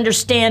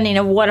understanding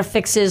of what a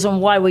fix is and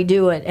why we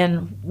do it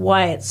and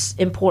why it's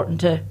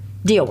important to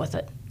deal with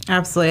it.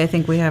 Absolutely. I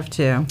think we have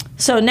to.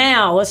 So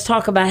now let's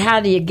talk about how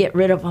do you get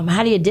rid of them?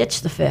 How do you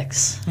ditch the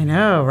fix? I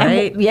know,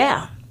 right?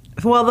 Yeah.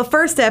 Well, the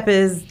first step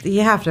is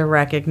you have to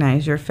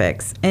recognize your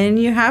fix. And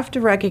you have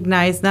to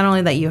recognize not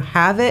only that you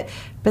have it,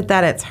 but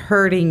that it's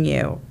hurting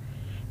you.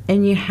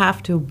 And you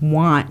have to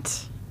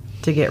want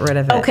to get rid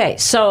of it. Okay,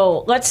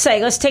 so let's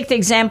take the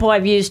example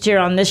I've used here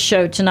on this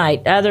show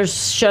tonight. Other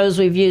shows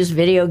we've used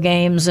video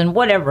games and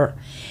whatever.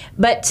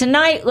 But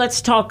tonight, let's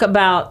talk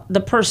about the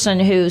person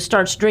who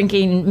starts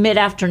drinking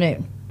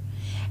mid-afternoon.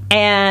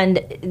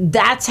 And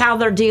that's how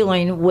they're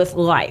dealing with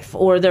life,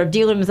 or they're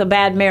dealing with a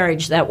bad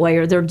marriage that way,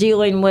 or they're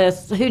dealing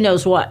with who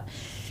knows what.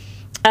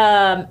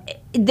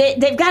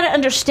 They've got to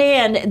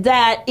understand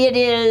that it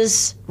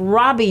is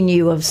robbing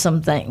you of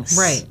some things.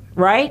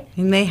 Right?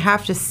 And they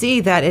have to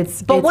see that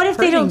it's But what if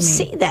they don't me.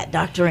 see that,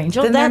 Dr.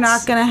 Angel? Then they're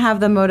not going to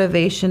have the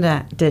motivation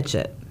to ditch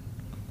it.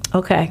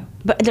 Okay.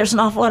 But there's an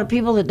awful lot of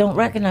people that don't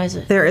recognize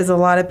it. There is a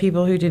lot of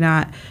people who do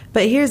not.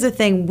 But here's the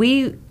thing.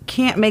 We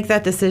can't make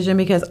that decision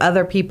because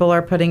other people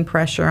are putting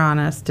pressure on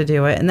us to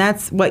do it. And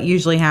that's what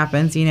usually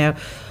happens,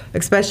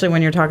 especially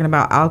when you're talking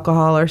about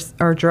alcohol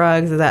or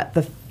drugs, is that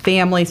the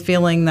family's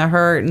feeling the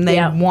hurt and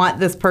they want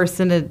this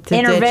person to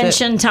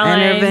intervention ditch it.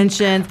 Time.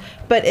 Intervention.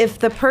 But if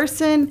the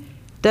person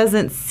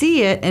doesn't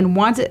see it and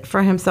wants it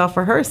for himself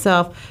or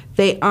herself,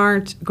 they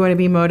aren't going to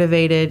be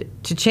motivated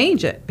to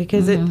change it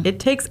because it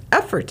takes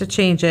effort to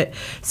change it.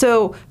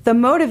 So the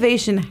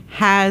motivation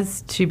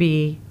has to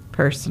be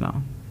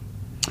personal.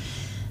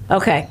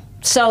 Okay.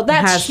 So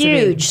that's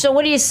huge. So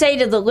what do you say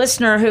to the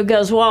listener who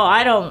goes, well,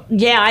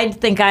 I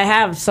think I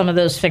have some of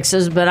those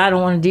fixes, but I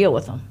don't want to deal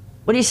with them.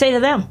 What do you say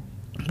to them?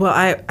 Well,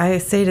 I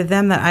say to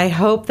them that I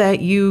hope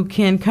that you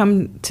can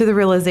come to the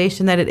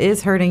realization that it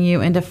is hurting you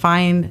and to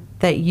find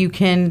that you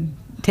can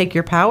take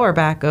your power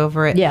back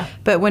over it. Yeah.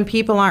 But when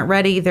people aren't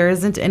ready, there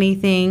isn't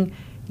anything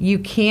you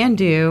can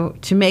do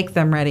to make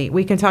them ready.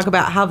 We can talk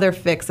about how their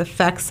fix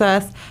affects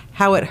us,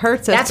 how it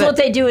hurts us. That's what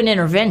they do in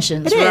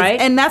interventions, It is. right?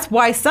 And that's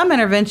why some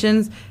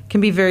interventions can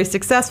be very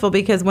successful,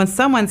 because when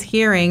someone's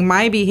hearing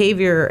my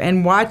behavior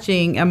and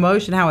watching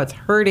emotion, how it's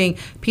hurting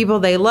people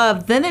they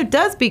love, then it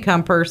does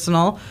become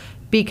personal,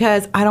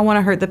 because I don't want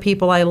to hurt the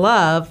people I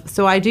love.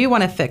 So I do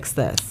want to fix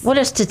this. What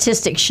do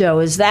statistics show?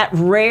 Is that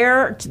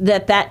rare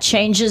that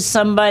changes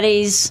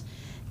somebody's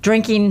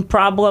drinking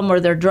problem or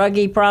their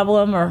druggie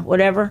problem or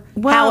whatever?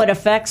 Well, how it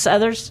affects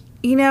others?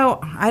 You know,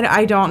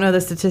 I don't know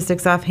the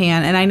statistics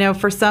offhand, and I know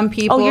for some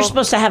people... Oh, you're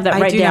supposed to have that I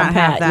right do down not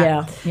pat.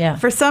 have that. Yeah.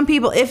 For some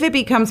people, if it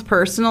becomes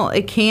personal,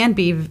 it can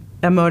be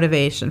a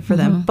motivation for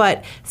them.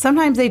 But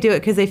sometimes they do it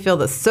because they feel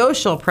the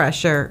social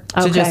pressure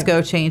to just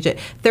go change it.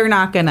 They're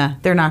not going to.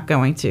 They're not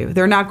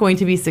going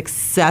to be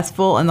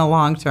successful in the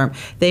long term.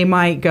 They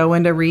might go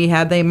into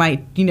rehab. They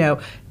might,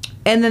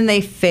 and then they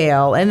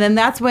fail. And then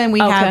that's when we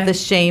have the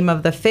shame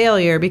of the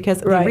failure,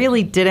 because they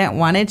really didn't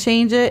want to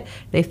change it.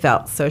 They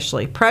felt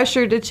socially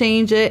pressured to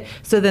change it.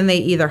 So then they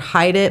either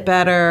hide it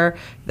better,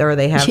 or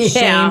they have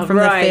shame from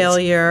the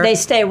failure. They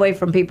stay away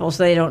from people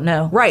so they don't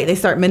know. Right. They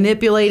start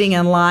manipulating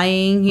and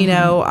lying,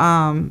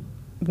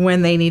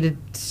 when they needed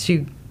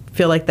to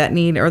feel like that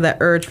need or that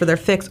urge for their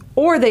fix,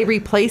 or they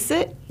replace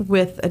it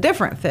with a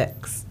different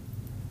fix.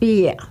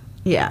 Yeah.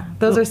 Yeah.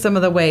 Those are some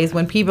of the ways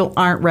when people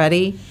aren't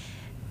ready.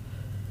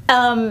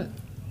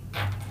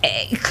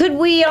 Could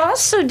we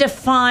also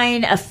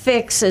define a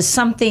fix as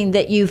something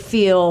that you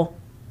feel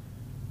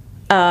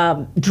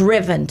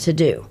driven to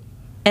do,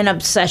 an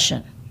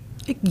obsession?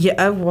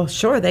 Yeah, well,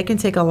 sure. They can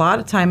take a lot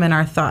of time in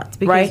our thoughts,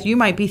 because Right. you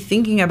might be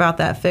thinking about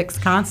that fix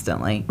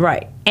constantly.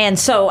 Right. And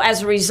so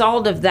as a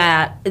result of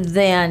that,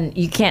 then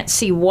you can't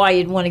see why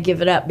you'd want to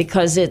give it up,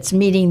 because it's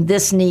meeting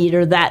this need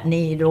or that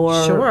need,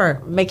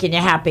 or making you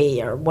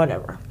happy or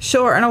whatever.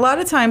 Sure. And a lot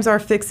of times our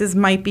fixes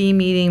might be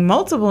meeting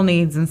multiple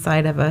needs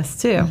inside of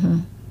us, too.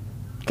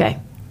 Okay.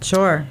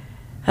 Sure.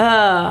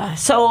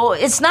 So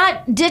it's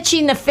not,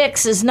 ditching the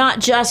fix is not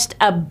just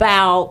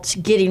about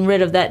getting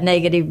rid of that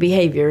negative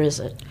behavior,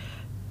 is it?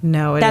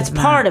 No, That's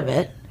part of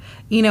it.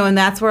 And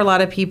that's where a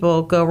lot of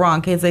people go wrong,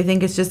 because they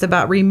think it's just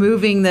about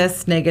removing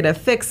this negative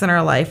fix in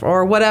our life,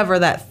 or whatever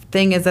that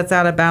thing is that's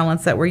out of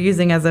balance that we're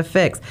using as a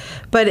fix.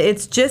 But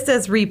it's just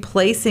as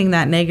replacing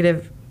that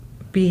negative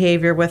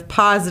behavior with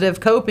positive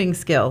coping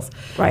skills.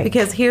 Right.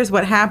 Because here's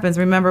what happens.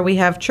 Remember, we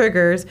have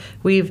triggers.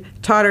 We've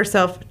taught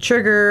ourselves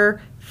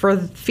trigger for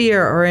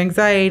fear or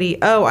anxiety.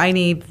 Oh, I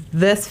need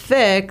this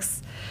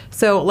fix,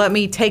 so let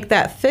me take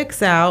that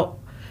fix out.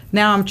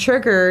 Now I'm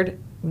triggered.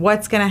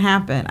 What's going to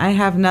happen? I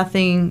have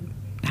nothing.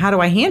 How do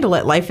I handle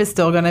it? Life is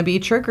still going to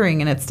be triggering,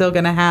 and it's still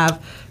going to have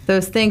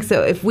those things.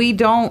 So if we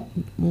don't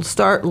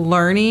start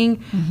learning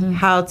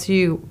how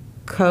to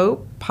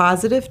cope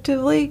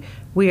positively,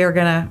 we are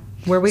going to,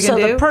 what are we going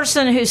to do? So the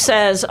person who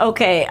says,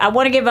 okay, I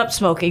want to give up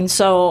smoking,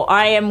 so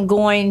I am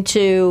going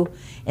to,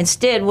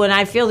 instead, when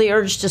I feel the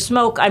urge to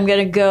smoke, I'm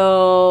going to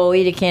go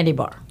eat a candy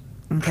bar.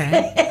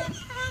 Okay.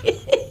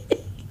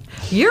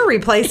 You're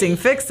replacing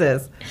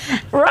fixes.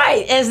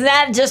 Right. Is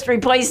that just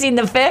replacing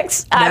the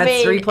fix?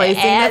 That's replacing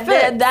the and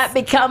fix. then that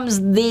becomes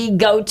the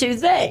go-to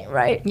thing,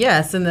 right?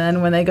 Yes, and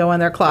then when they go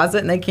in their closet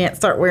and they can't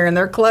start wearing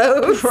their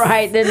clothes.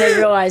 Right. Then they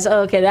realize,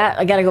 oh, okay,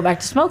 I got to go back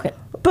to smoking.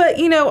 But,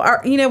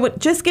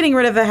 just getting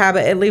rid of a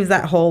habit, it leaves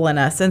that hole in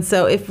us. And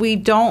so if we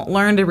don't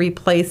learn to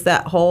replace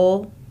that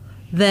hole,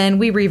 then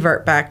we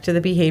revert back to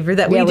the behavior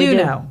that we do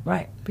know.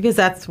 Right. Because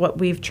that's what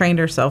we've trained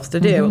ourselves to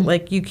do.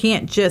 Like, you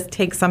can't just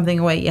take something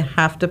away. You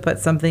have to put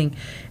something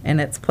in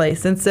its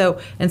place. And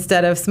so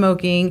instead of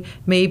smoking,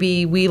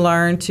 maybe we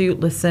learn to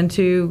listen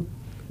to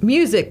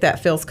music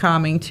that feels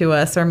calming to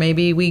us, or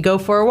maybe we go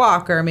for a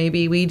walk, or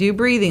maybe we do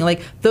breathing.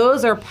 Like,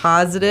 those are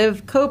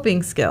positive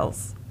coping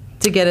skills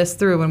to get us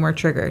through when we're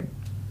triggered.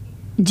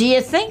 Do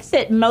you think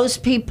that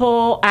most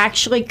people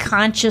actually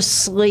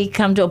consciously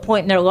come to a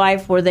point in their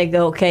life where they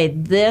go, okay,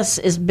 this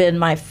has been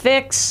my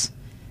fix,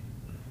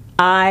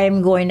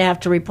 I'm going to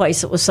have to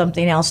replace it with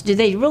something else? Do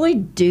they really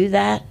do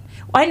that?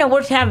 Well, I know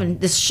we're having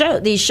these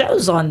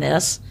shows on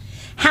this.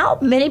 How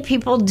many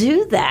people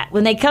do that?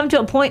 When they come to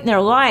a point in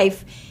their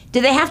life,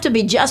 do they have to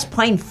be just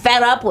plain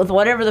fed up with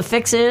whatever the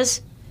fix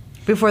is?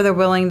 Before they're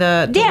willing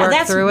to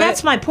work through it?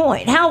 That's my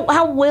point.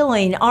 How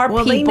willing are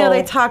people? Well,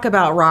 they talk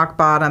about rock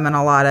bottom and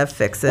a lot of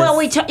fixes. Well,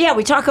 we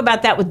talk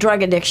about that with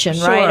drug addiction,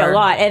 right? A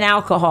lot, and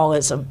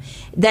alcoholism,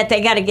 that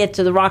they got to get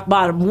to the rock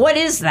bottom. What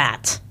is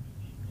that?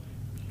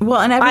 Well,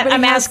 and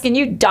I'm asking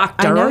you,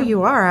 doctor. I know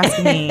you are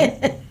asking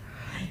me.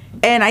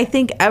 And I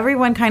think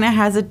everyone kind of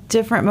has a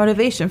different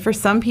motivation. For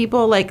some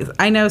people, like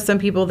I know some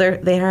people,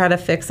 they had a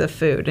fix of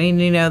food, and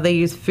they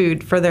use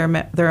food for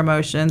their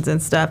emotions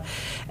and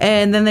stuff.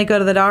 And then they go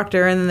to the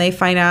doctor, and then they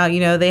find out,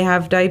 they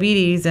have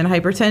diabetes and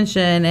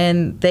hypertension,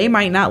 and they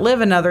might not live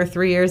another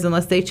 3 years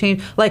unless they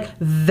change. Like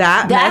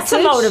that. That's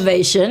a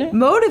motivation.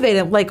 Motivate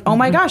them. Like, oh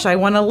my gosh, I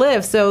want to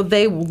live. So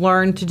they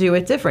learn to do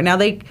it different. Now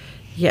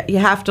you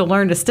have to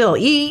learn to still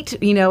eat.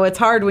 It's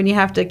hard when you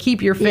have to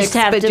keep your fix,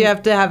 but you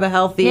have to have a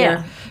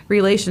healthier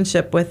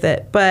relationship with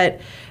it. But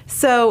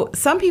so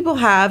some people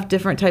have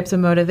different types of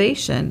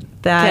motivation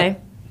that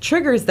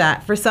triggers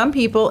that. For some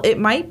people, it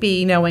might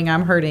be knowing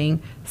I'm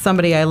hurting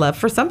somebody I love.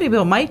 For some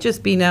people, it might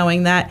just be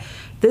knowing that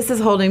this is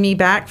holding me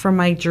back from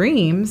my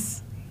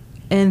dreams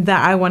and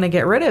that I want to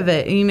get rid of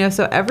it. You know,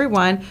 so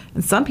everyone,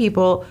 and some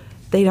people,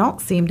 they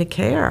don't seem to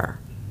care.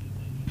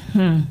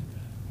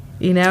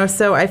 You know,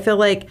 so I feel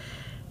like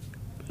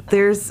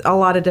there's a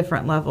lot of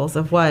different levels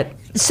of what.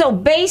 So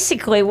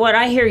basically, what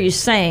I hear you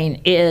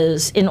saying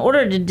is, in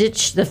order to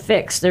ditch the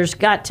fix, there's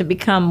got to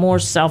become more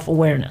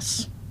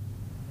self-awareness.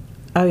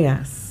 Oh,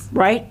 yes.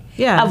 Right?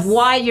 Yes. Of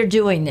why you're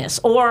doing this.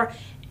 Or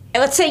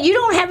let's say you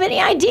don't have any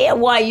idea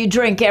why you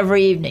drink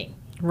every evening.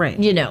 Right.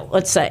 You know,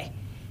 let's say.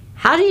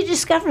 How do you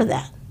discover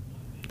that?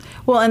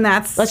 Well, and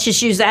that's... Let's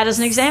just use that as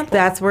an example.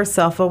 That's where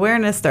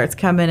self-awareness starts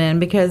coming in,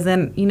 because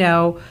then, you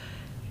know,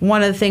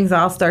 one of the things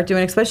I'll start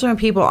doing, especially when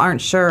people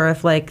aren't sure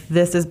if, like,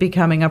 this is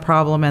becoming a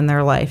problem in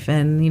their life.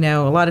 And, you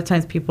know, a lot of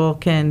times people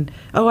can,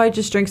 I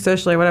just drink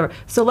socially or whatever.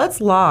 So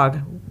let's log.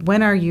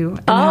 When are you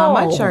and how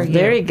much are you?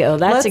 There you go.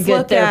 That's let's a good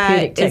look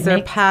therapeutic at, technique. Is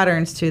there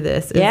patterns to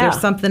this? Is Yeah. there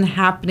something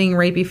happening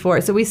right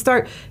before? So we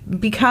start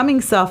becoming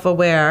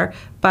self-aware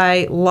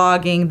by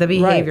logging the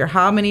behavior. Right.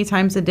 How many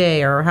times a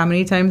day, or how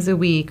many times a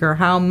week, or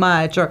how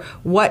much, or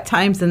what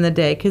times in the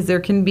day, because there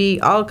can be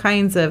all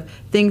kinds of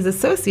things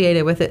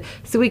associated with it.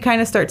 So we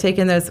kind of start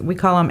taking those, we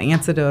call them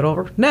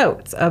anecdotal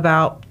notes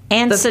about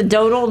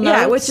Anecdotal notes?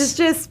 Yeah, which is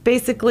just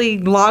basically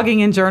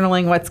logging and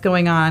journaling what's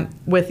going on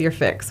with your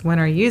fix. When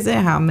are you using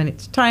it? How many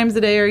times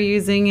a day are you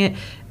using it?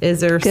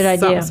 Is there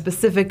something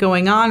specific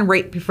going on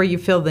right before you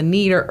feel the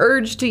need or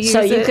urge to use it?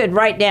 So you could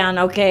write down,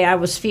 okay, I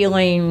was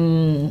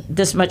feeling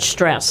this much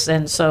stress,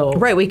 and so...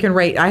 Right, we can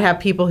rate. I have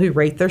people who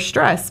rate their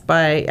stress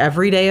by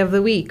every day of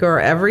the week,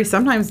 or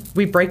sometimes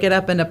we break it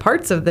up into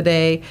parts of the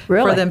day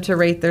for them to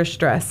rate their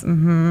stress.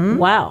 Mm-hmm.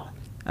 Wow.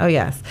 Oh,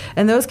 yes.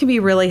 And those can be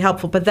really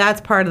helpful, but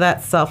that's part of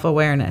that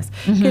self-awareness.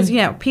 Because,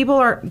 you know,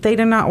 they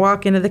do not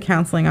walk into the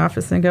counseling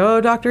office and go,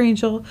 Dr.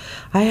 Angel,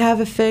 I have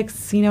a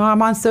fix. You know, I'm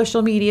on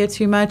social media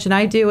too much, and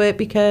I do it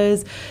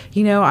because,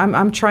 you know,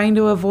 I'm trying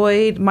to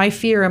avoid my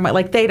fear. And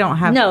they don't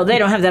have... No, they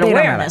don't have that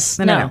awareness.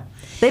 No.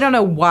 They don't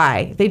know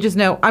why. They just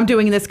know, I'm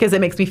doing this because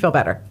it makes me feel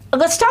better.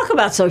 Let's talk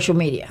about social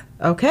media.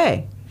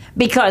 Okay.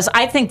 Because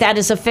I think that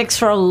is a fix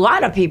for a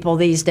lot of people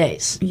these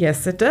days.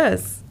 Yes, it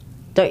does.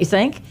 Don't you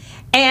think?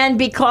 And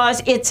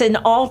because it's an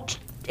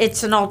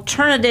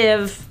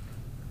alternative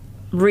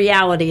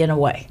reality in a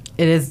way.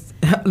 It is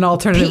an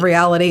alternative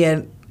reality,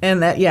 and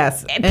that,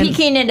 yes.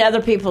 Peeking into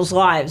other people's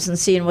lives and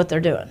seeing what they're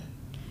doing.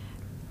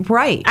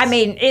 Right. I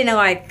mean, you know,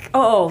 like,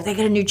 they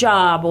got a new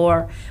job,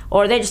 or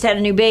they just had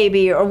a new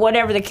baby, or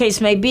whatever the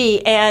case may be.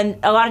 And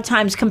a lot of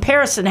times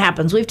comparison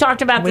happens. We've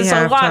talked about this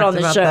a lot on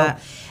the show.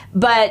 That.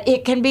 But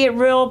it can be a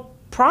real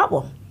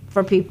problem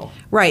for people.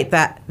 Right,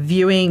 that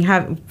feeling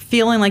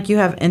like you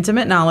have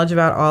intimate knowledge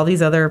about all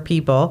these other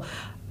people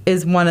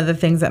is one of the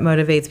things that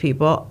motivates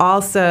people.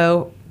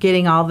 Also,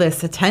 getting all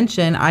this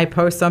attention. I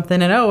post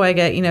something and I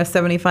get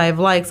 75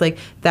 likes. Like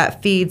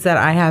that feeds that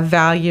I have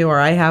value, or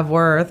I have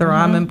worth, or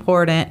I'm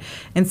important.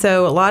 And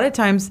so a lot of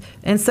times,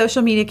 and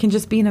social media can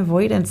just be an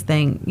avoidance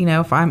thing. You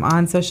know, if I'm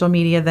on social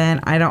media, then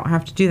I don't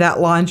have to do that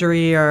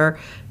laundry or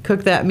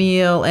cook that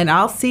meal. And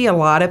I'll see a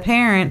lot of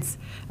parents.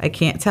 I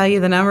can't tell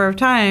you the number of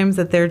times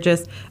that they're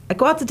just, I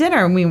go out to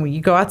dinner and you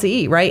go out to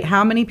eat, right?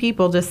 How many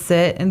people just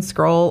sit and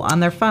scroll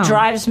on their phone?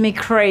 Drives me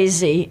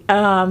crazy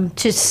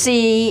to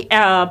see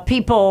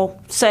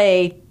people,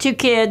 say, 2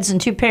 kids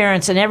and 2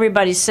 parents, and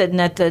everybody's sitting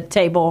at the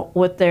table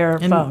with their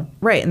phone.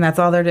 Right, and that's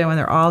all they're doing.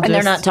 They're all and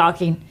they're not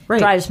talking. Right.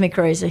 Drives me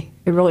crazy.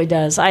 It really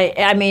does.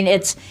 I mean,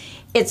 it's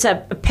a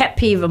pet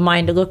peeve of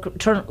mine to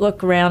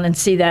look around and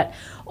see that.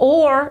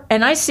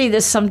 And I see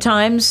this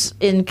sometimes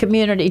in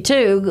community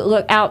too,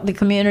 look out in the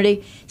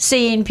community,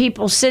 seeing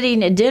people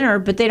sitting at dinner,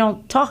 but they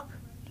don't talk.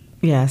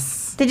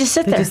 Yes. They just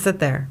sit there. They just sit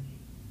there.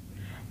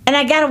 And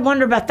I got to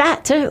wonder about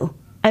that too.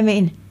 I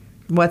mean,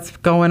 what's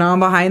going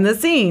on behind the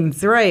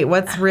scenes, right?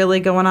 What's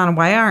really going on?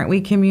 Why aren't we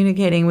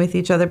communicating with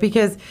each other?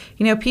 Because,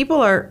 people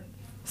are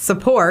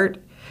support.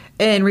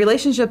 And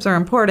relationships are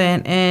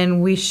important,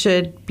 and we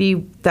should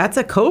be, that's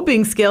a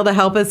coping skill to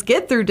help us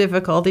get through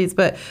difficulties,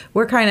 but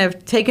we're kind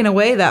of taking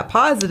away that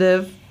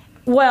positive.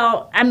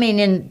 Well, I mean,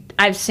 and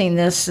I've seen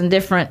this in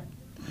different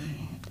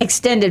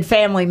extended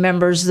family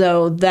members,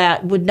 though,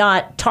 that would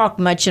not talk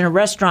much in a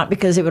restaurant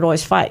because they would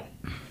always fight.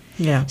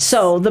 Yeah.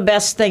 So the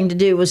best thing to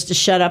do was to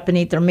shut up and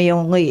eat their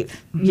meal and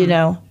leave.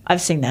 Mm-hmm.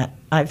 I've seen that.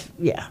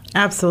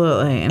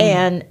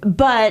 Absolutely.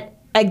 But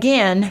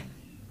again,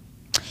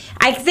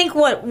 I think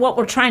what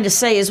we're trying to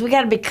say is we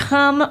got to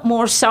become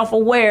more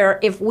self-aware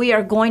if we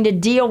are going to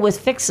deal with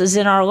fixes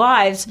in our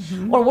lives,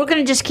 or we're going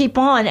to just keep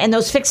on, and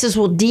those fixes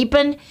will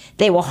deepen,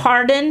 they will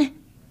harden,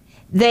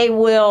 they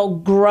will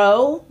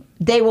grow,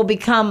 they will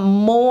become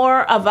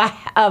more of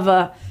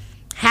a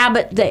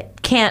habit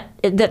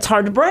that's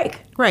hard to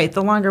break. Right.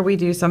 The longer we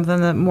do something,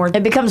 the more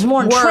it becomes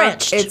more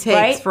entrenched. It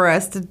takes for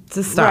us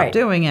to stop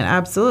doing it.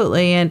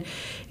 Absolutely. And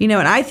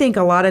and I think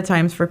a lot of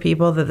times for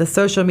people that the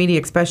social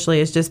media especially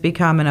has just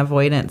become an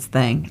avoidance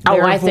thing.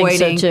 They're I think so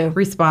avoiding too.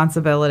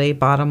 Responsibility,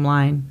 bottom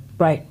line.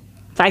 Right.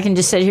 I can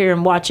just sit here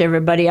and watch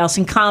everybody else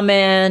and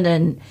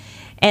comment,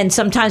 and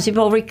sometimes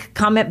people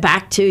comment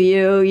back to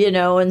you, you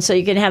know, and so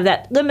you can have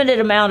that limited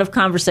amount of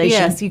conversation.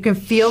 Yes, you can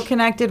feel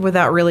connected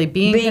without really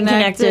being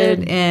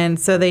connected. And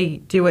so they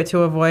do it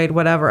to avoid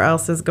whatever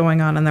else is going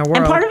on in their world.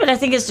 And part of it, I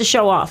think, is to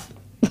show off.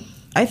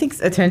 I think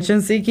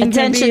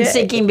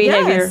attention-seeking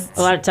behavior yes,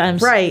 a lot of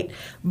times. Right.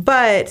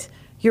 But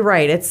you're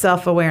right. It's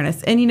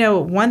self-awareness. And, you know,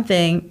 one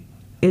thing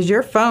is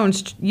your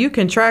phones, you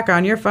can track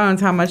on your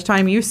phones how much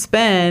time you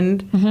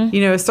spend,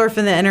 you know,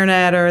 surfing the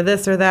internet or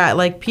this or that.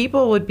 Like,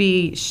 people would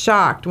be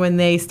shocked when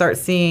they start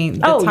seeing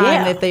the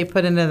time that they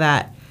put into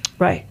that.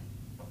 Right.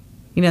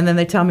 You know, and then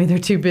they tell me they're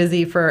too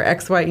busy for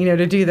X, Y, you know,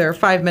 to do their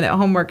 5-minute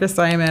homework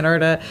assignment or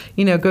to,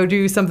 you know, go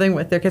do something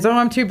with their kids. Oh,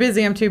 I'm too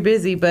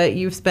busy. But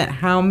you've spent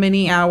how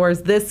many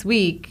hours this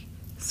week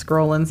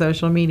scrolling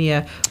social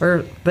media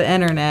or the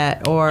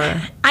internet? Or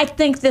I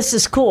think this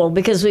is cool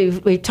because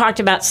we've talked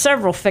about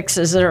several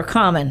fixes that are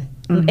common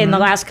in the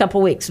last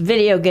couple weeks.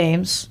 Video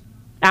games,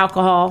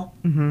 alcohol,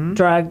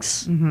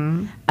 drugs,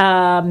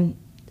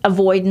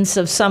 avoidance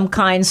of some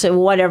kind, so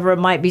whatever it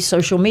might be,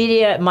 social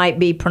media, it might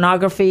be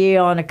pornography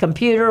on a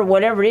computer,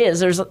 whatever it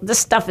is. This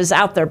stuff is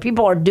out there.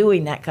 People are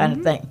doing that kind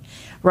of thing,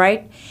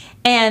 right?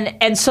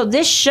 And so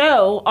this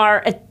show,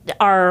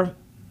 our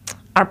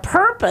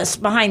purpose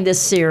behind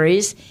this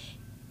series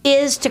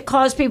is to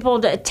cause people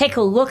to take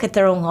a look at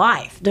their own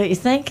life, don't you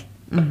think?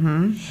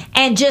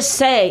 And just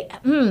say,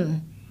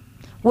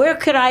 where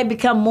could I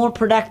become more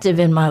productive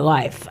in my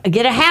life?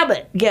 Get a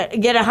habit.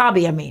 Get a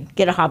hobby,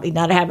 Get a hobby,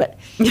 not a habit.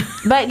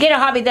 But get a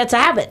hobby that's a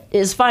habit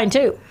is fine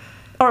too.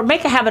 Or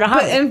make a habit a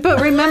hobby.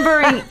 But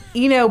remembering,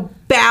 you know,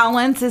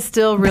 balance is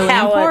still really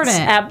important.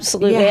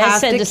 Absolutely. You have I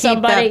said to to keep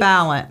somebody that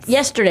balance.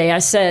 yesterday, I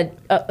said,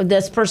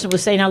 this person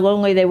was saying how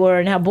lonely they were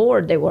and how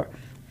bored they were.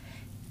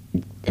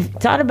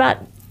 Thought about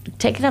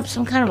taking up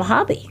some kind of a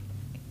hobby.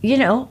 You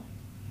know,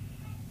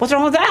 what's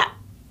wrong with that?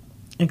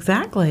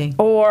 Exactly.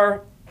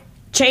 Or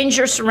change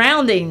your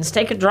surroundings,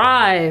 take a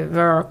drive,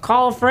 or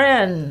call a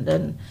friend.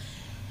 And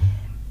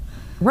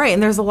right,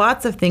 and there's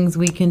lots of things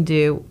we can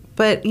do.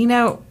 But, you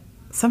know,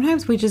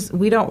 sometimes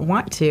we don't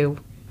want to.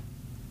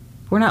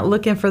 We're not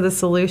looking for the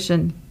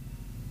solution.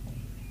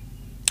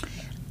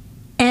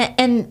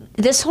 And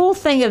this whole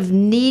thing of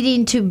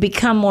needing to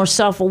become more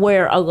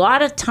self-aware a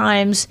lot of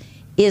times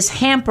is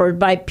hampered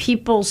by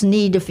people's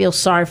need to feel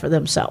sorry for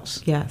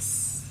themselves.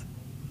 Yes.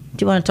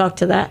 Do you want to talk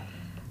to that?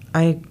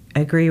 I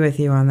agree with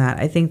you on that.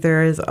 I think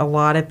there is a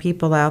lot of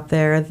people out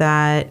there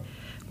that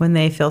when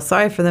they feel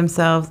sorry for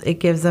themselves, it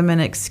gives them an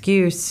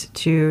excuse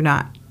to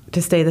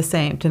stay the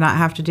same, to not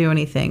have to do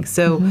anything.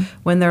 So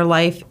when their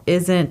life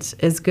isn't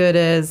as good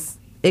as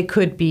it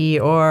could be,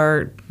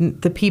 or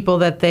the people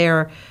that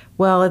they're,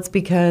 well, it's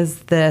because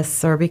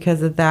this or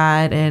because of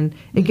that, and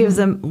it gives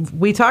them,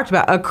 we talked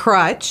about a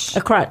crutch.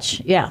 A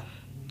crutch, yeah.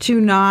 To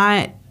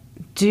not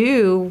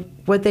do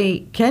what they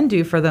can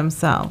do for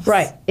themselves.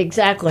 Right,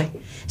 exactly.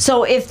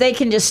 So if they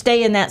can just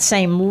stay in that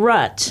same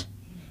rut,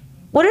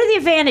 what are the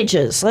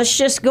advantages? Let's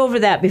just go over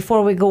that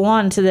before we go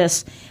on to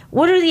this.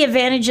 What are the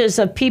advantages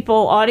of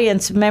people,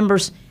 audience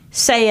members,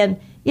 saying,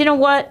 you know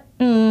what,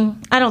 I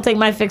don't think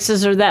my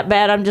fixes are that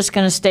bad. I'm just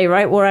going to stay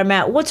right where I'm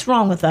at. What's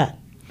wrong with that?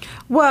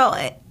 Well,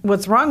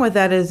 what's wrong with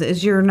that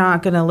is you're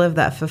not going to live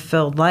that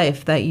fulfilled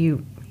life that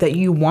you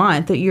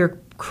want, that you're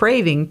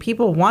craving.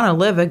 People want to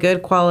live a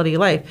good quality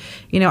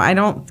life. You know, I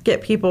don't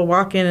get people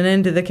walking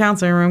into the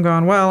counseling room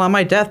going, well, on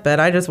my deathbed,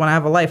 I just want to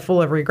have a life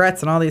full of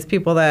regrets and all these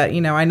people that, you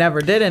know, I never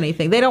did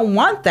anything. They don't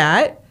want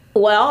that.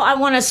 Well, I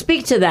want to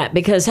speak to that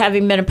because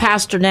having been a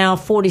pastor now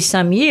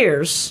 40-some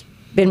years,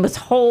 been with a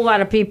whole lot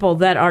of people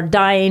that are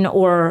dying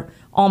or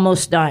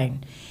almost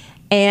dying.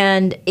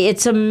 And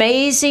it's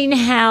amazing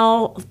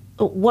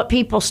what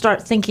people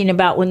start thinking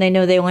about when they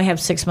know they only have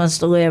 6 months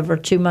to live or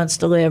 2 months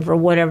to live or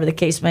whatever the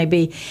case may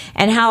be,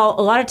 and how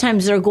a lot of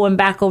times they're going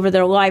back over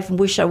their life and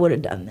wish I would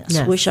have done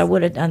this, wish I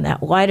would have done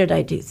that, why did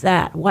I do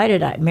that, why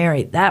did I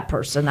marry that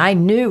person, I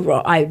knew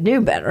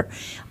better,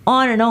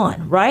 on and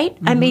on, right?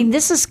 I mean,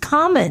 this is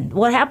common.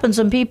 What happens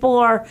when people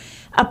are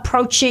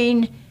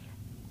approaching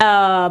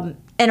an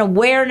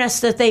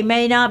awareness that they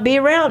may not be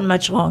around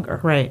much longer.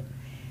 Right.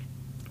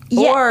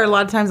 Yeah. Or a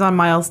lot of times on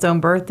milestone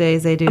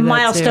birthdays, they do that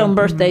milestone too.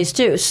 birthdays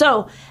too.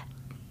 So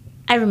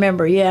I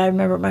remember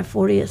my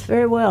 40th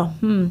very well.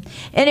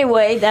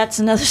 Anyway, that's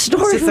another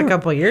story. Just a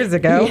couple years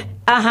ago.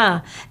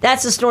 Yeah,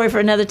 that's a story for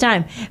another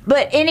time.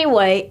 But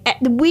anyway,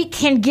 we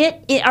can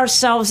get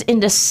ourselves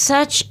into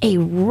such a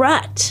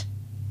rut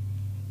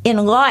in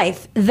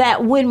life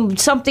that when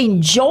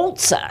something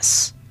jolts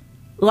us,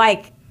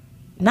 like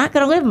not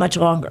going to live much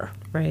longer.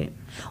 Right.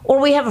 Or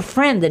we have a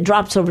friend that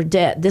drops over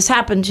dead. This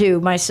happened to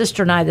my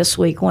sister and I this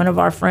week, one of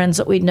our friends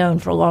that we'd known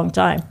for a long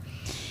time.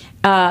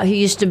 He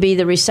used to be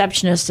the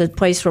receptionist at the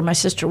place where my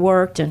sister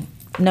worked and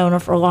known her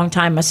for a long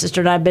time. My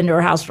sister and I had been to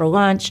her house for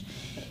lunch.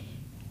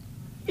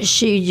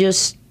 She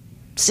just,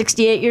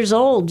 68 years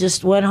old,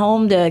 just went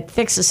home to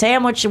fix a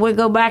sandwich and would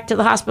go back to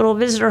the hospital,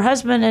 visit her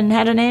husband, and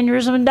had an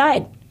aneurysm and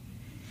died.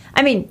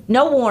 I mean,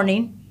 no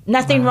warning,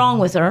 nothing wrong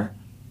with her.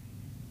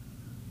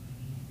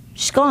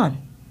 she's gone.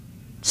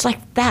 It's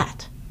like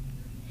that.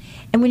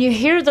 And when you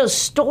hear those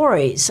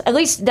stories, at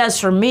least it does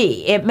for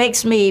me, it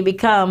makes me it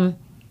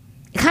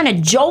kind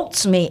of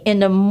jolts me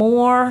into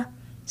more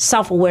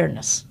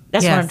self-awareness.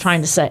 That's what I'm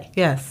trying to say.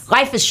 Yes.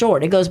 Life is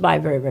short. It goes by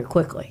very, very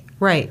quickly.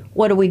 Right.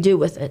 What do we do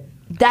with it?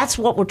 That's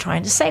what we're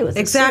trying to say with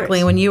this Exactly.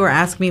 series. When you were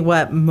asking me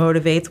what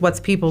motivates,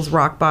 what's people's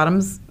rock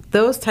bottoms,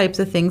 those types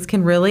of things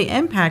can really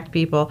impact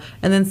people.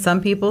 And then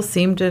some people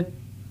seem to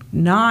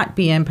not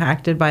be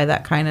impacted by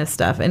that kind of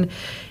stuff. And,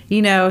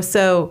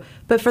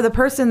 but for the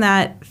person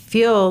that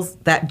feels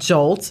that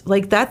jolt,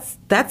 like that's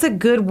a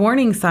good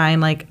warning sign.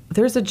 Like,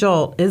 there's a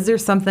jolt. Is there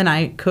something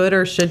I could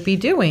or should be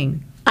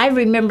doing? I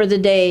remember the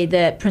day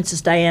that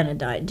Princess Diana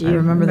died. Do you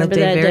remember that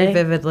day very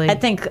vividly. I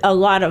think a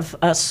lot of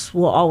us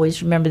will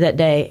always remember that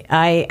day.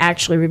 I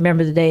actually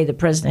remember the day that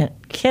President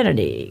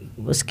Kennedy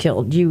was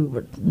killed. You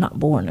were not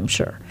born, I'm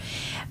sure.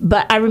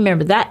 But I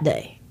remember that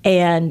day.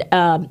 And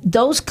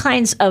those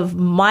kinds of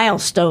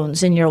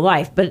milestones in your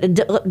life.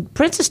 But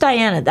Princess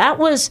Diana, that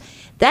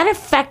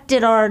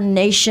affected our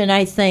nation,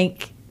 I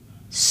think,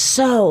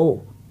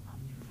 so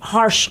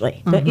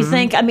harshly. Don't you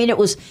think? I mean, it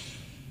was,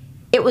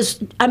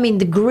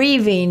 the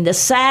grieving, the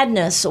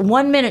sadness.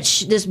 1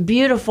 minute, this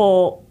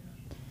beautiful,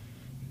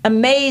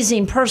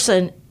 amazing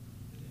person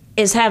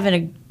is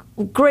having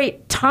a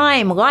great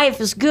time. Life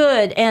is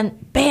good.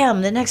 And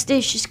bam, the next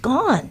day she's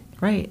gone.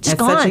 Right. Just At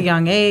gone. such a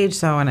young age.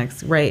 So,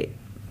 right.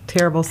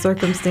 Terrible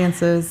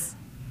circumstances.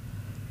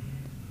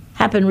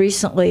 Happened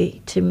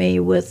recently to me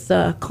with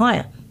a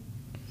client.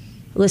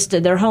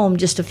 Listed their home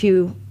just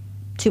 3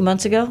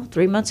 months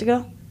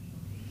ago.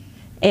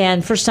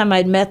 And first time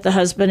I'd met the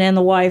husband and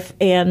the wife,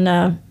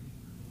 and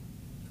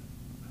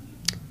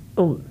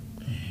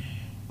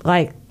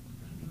like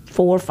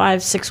 4,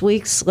 5, 6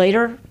 weeks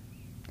later,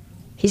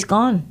 he's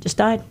gone, just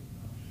died.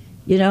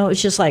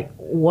 It's just like,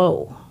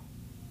 whoa.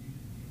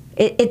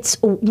 It's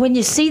when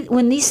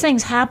these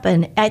things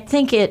happen, I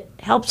think it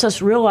helps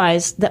us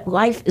realize that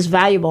life is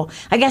valuable.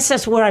 I guess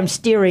that's where I'm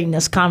steering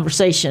this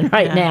conversation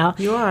right now.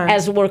 You are.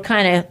 As we're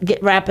kind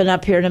of wrapping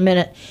up here in a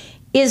minute,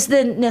 is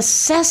the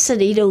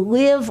necessity to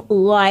live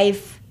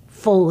life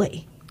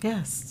fully.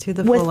 Yes, to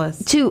the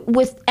fullest.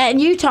 And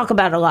you talk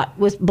about it a lot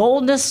with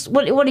boldness.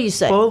 What do you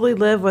say? Boldly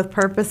live with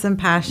purpose and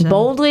passion.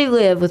 Boldly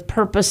live with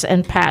purpose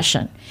and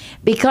passion,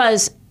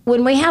 because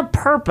when we have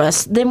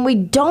purpose, then we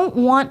don't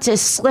want to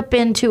slip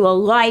into a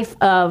life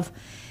of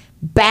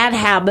bad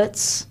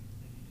habits,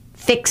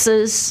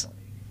 fixes.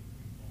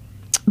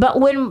 But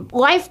when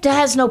life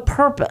has no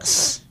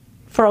purpose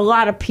for a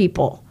lot of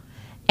people,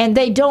 and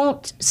they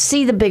don't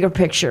see the bigger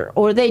picture,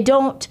 or they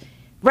don't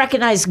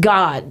recognize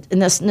God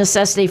and this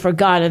necessity for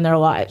God in their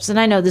lives. And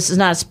I know this is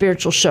not a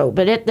spiritual show,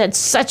 but that's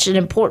such an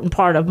important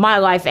part of my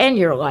life and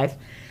your life.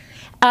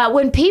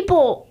 When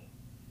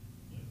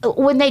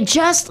they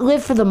just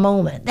live for the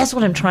moment, that's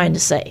what I'm trying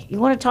to say. You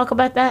want to talk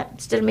about that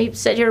instead of me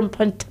sit here and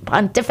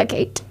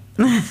pontificate?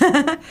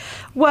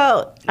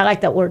 Well, I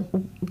like that word.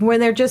 When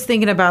they're just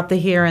thinking about the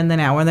here and the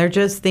now, when they're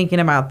just thinking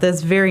about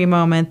this very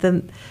moment,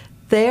 then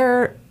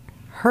they're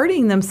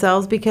hurting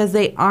themselves because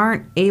they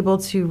aren't able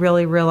to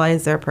really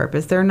realize their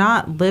purpose. They're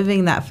not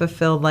living that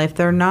fulfilled life.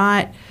 They're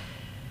not,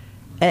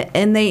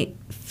 and they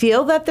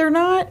feel that they're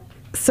not.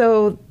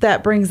 So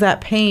that brings that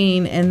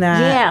pain and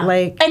that,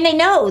 and they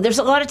know. There's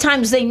a lot of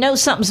times they know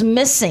something's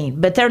missing,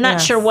 but they're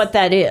not sure what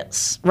that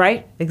is,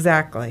 right?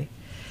 Exactly.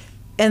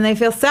 And they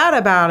feel sad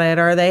about it,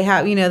 or they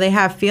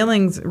have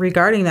feelings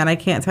regarding that. I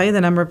can't tell you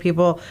the number of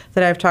people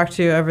that I've talked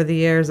to over the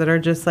years that are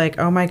just like,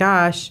 oh my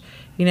gosh,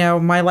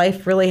 my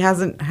life really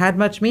hasn't had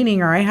much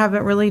meaning, or I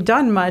haven't really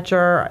done much,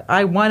 or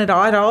I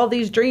had all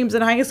these dreams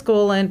in high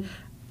school and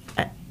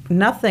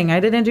nothing. I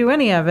didn't do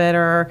any of it,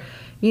 or,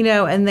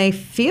 and they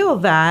feel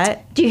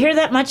that. Do you hear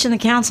that much in the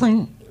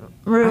counseling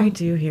room? I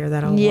do hear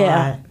that a lot.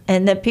 Yeah,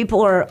 and that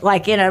people are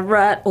like in a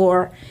rut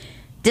or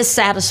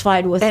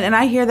dissatisfied with and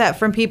I hear that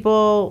from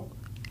people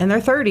in their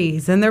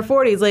 30s and their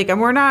 40s. Like, and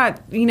we're not,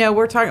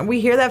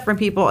 we hear that from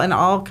people in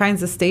all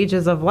kinds of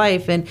stages of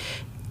life. And,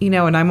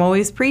 and I'm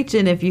always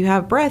preaching, if you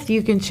have breath,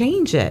 you can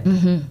change it.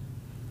 Mm-hmm.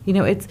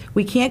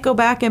 We can't go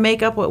back and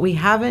make up what we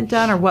haven't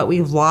done or what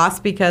we've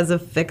lost because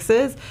of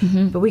fixes,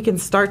 but we can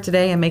start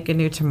today and make a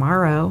new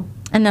tomorrow.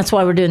 And that's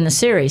why we're doing the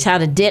series, how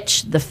to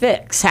ditch the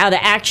fix, how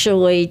to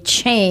actually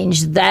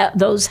change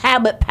those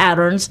habit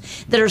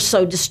patterns that are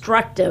so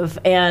destructive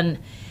and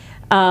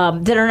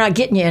that are not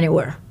getting you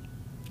anywhere.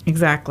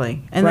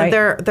 Exactly. And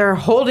that they're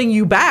holding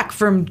you back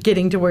from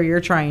getting to where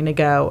you're trying to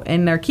go,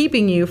 and they're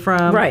keeping you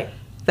from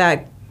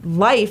that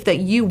life that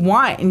you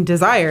want and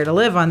desire to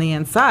live on the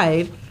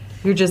inside.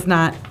 You're just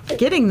not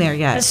getting there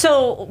yet.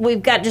 So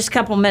we've got just a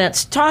couple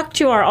minutes. Talk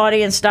to our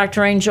audience,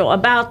 Dr. Angel,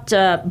 about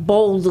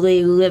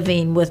boldly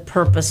living with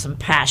purpose and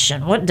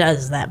passion. What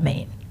does that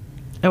mean?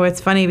 Oh, it's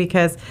funny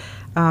because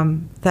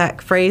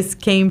That phrase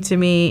came to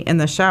me in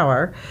the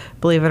shower,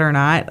 believe it or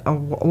not, a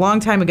long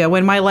time ago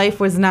when my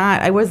life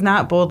I was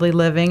not boldly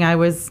living. I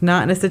was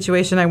not in a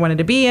situation I wanted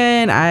to be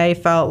in. I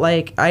felt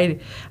like I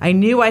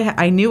knew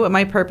what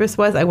my purpose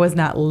was. I was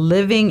not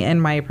living in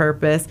my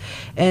purpose.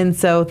 And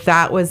so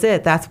that was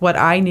it. That's what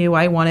I knew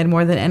I wanted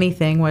more than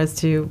anything, was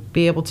to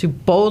be able to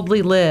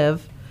boldly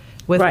live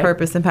with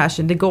purpose and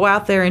passion, to go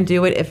out there and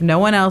do it if no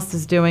one else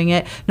is doing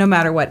it, no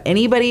matter what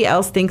anybody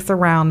else thinks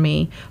around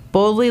me.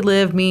 Boldly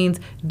live means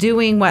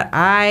doing what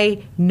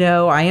I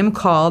know I am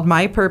called,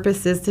 my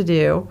purpose is to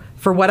do,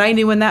 for what I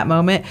knew in that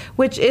moment,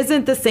 which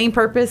isn't the same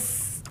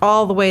purpose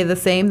all the way the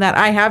same that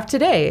I have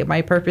today.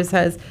 My purpose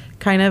has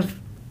kind of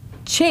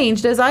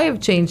changed as I have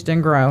changed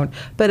and grown.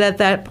 But at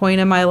that point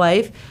in my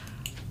life,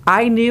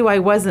 I knew I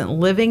wasn't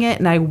living it,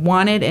 and I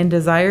wanted and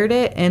desired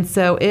it. And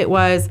so it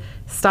was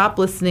stop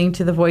listening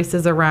to the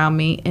voices around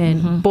me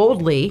and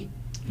boldly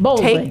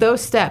take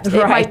those steps.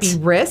 It might be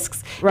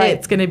risks.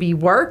 It's going to be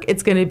work.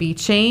 It's going to be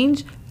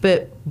change.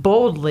 But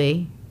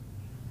boldly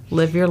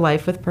live your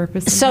life with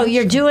purpose. So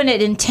you're doing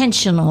it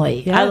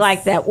intentionally. Yes. I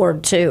like that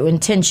word too,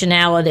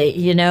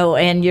 intentionality,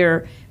 and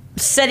you're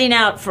setting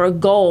out for a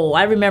goal.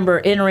 I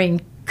remember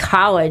entering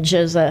college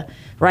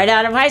right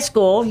out of high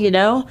school,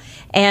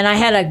 and I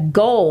had a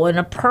goal and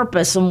a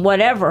purpose and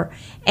whatever.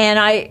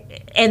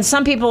 And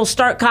some people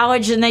start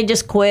college and they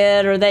just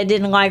quit, or they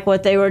didn't like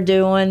what they were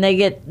doing. They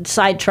get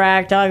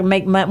sidetracked. I can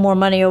make more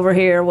money over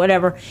here,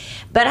 whatever.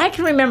 But I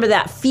can remember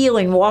that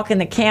feeling walking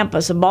the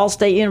campus of Ball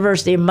State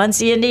University in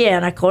Muncie,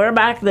 Indiana, clear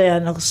back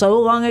then, so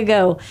long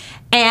ago,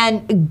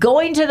 and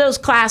going to those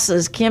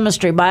classes,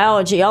 chemistry,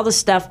 biology, all this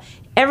stuff,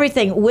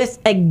 everything with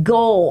a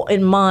goal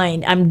in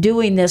mind. I'm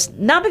doing this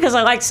not because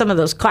I like some of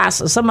those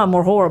classes, some of them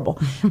were horrible,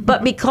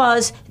 but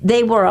because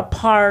they were a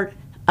part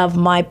of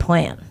my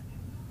plan,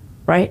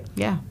 right?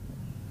 Yeah.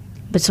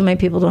 But so many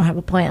people don't have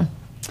a plan.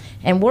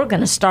 And we're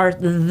going to start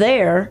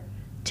there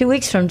 2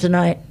 weeks from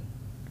tonight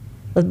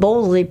with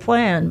boldly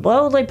plan,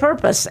 boldly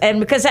purpose. And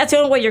because that's the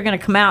only way you're going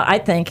to come out, I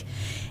think.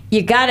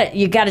 You got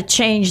to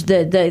change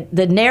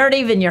the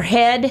narrative in your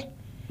head.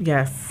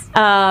 Yes.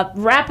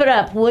 Wrap it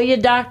up, will you,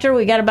 Doctor?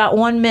 We got about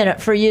 1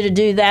 minute for you to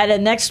do that.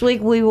 And next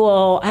week we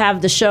will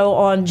have the show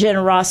on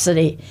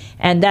generosity.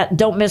 And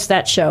don't miss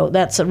that show.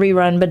 That's a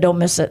rerun, but don't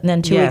miss it. And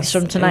then 2 weeks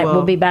from tonight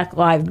we'll be back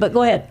live. But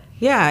go ahead.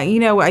 Yeah,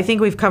 I think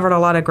we've covered a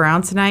lot of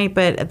ground tonight.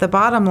 But the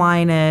bottom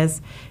line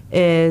is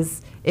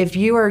if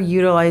you are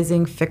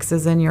utilizing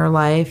fixes in your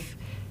life,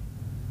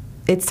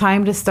 it's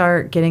time to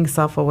start getting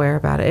self-aware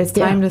about it. It's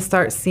time to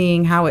start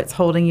seeing how it's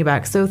holding you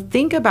back. So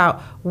think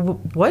about,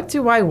 what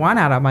do I want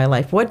out of my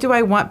life? What do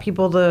I want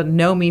people to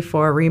know me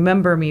for,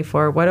 remember me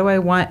for? What do I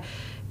want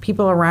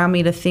people around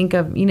me to think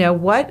of?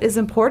 What is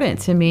important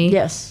to me?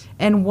 Yes.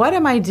 And what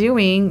am I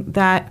doing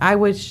that I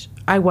wish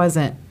I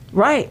wasn't?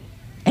 Right.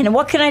 And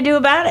what can I do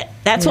about it?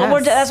 That's what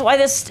we're. That's why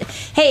this.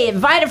 Hey,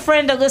 invite a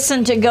friend to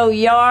listen to Go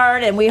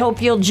Yard, and we hope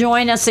you'll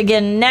join us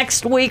again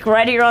next week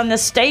right here on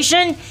this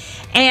station.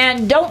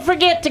 And don't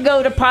forget to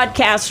go to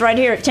podcasts right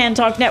here at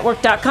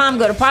tantalknetwork.com.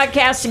 Go to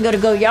podcasts and go to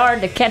Go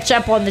Yard to catch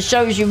up on the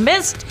shows you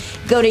missed.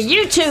 Go to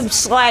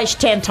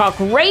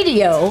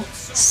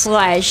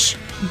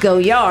YouTube/TantalkRadio/Go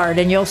Yard,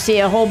 and you'll see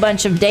a whole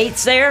bunch of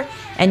dates there,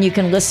 and you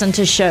can listen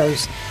to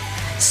shows.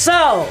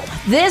 So,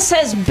 this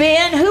has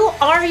been Who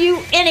Are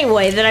You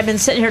Anyway that I've been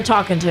sitting here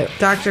talking to?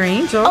 Dr.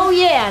 Angel. Oh,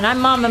 yeah, and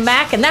I'm Mama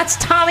Mac, and that's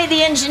Tommy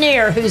the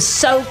engineer, who's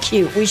so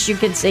cute. Wish you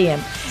could see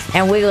him,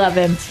 and we love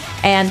him.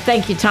 And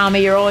thank you,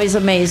 Tommy. You're always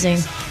amazing.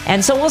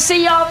 And so we'll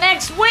see y'all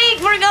next week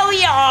for Go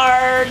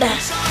Yard.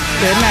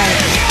 Good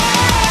night.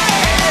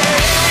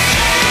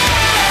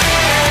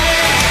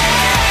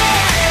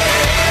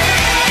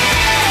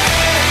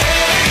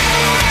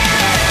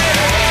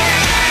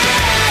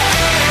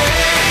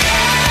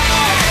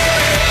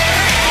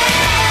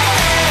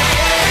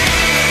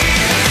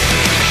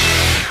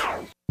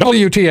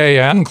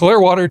 WTAN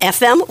Clearwater,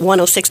 FM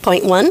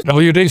 106.1,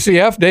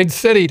 WDCF Dade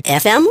City,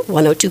 FM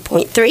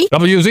 102.3,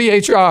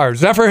 WZHR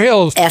Zephyr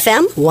Hills,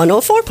 FM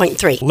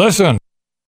 104.3. Listen.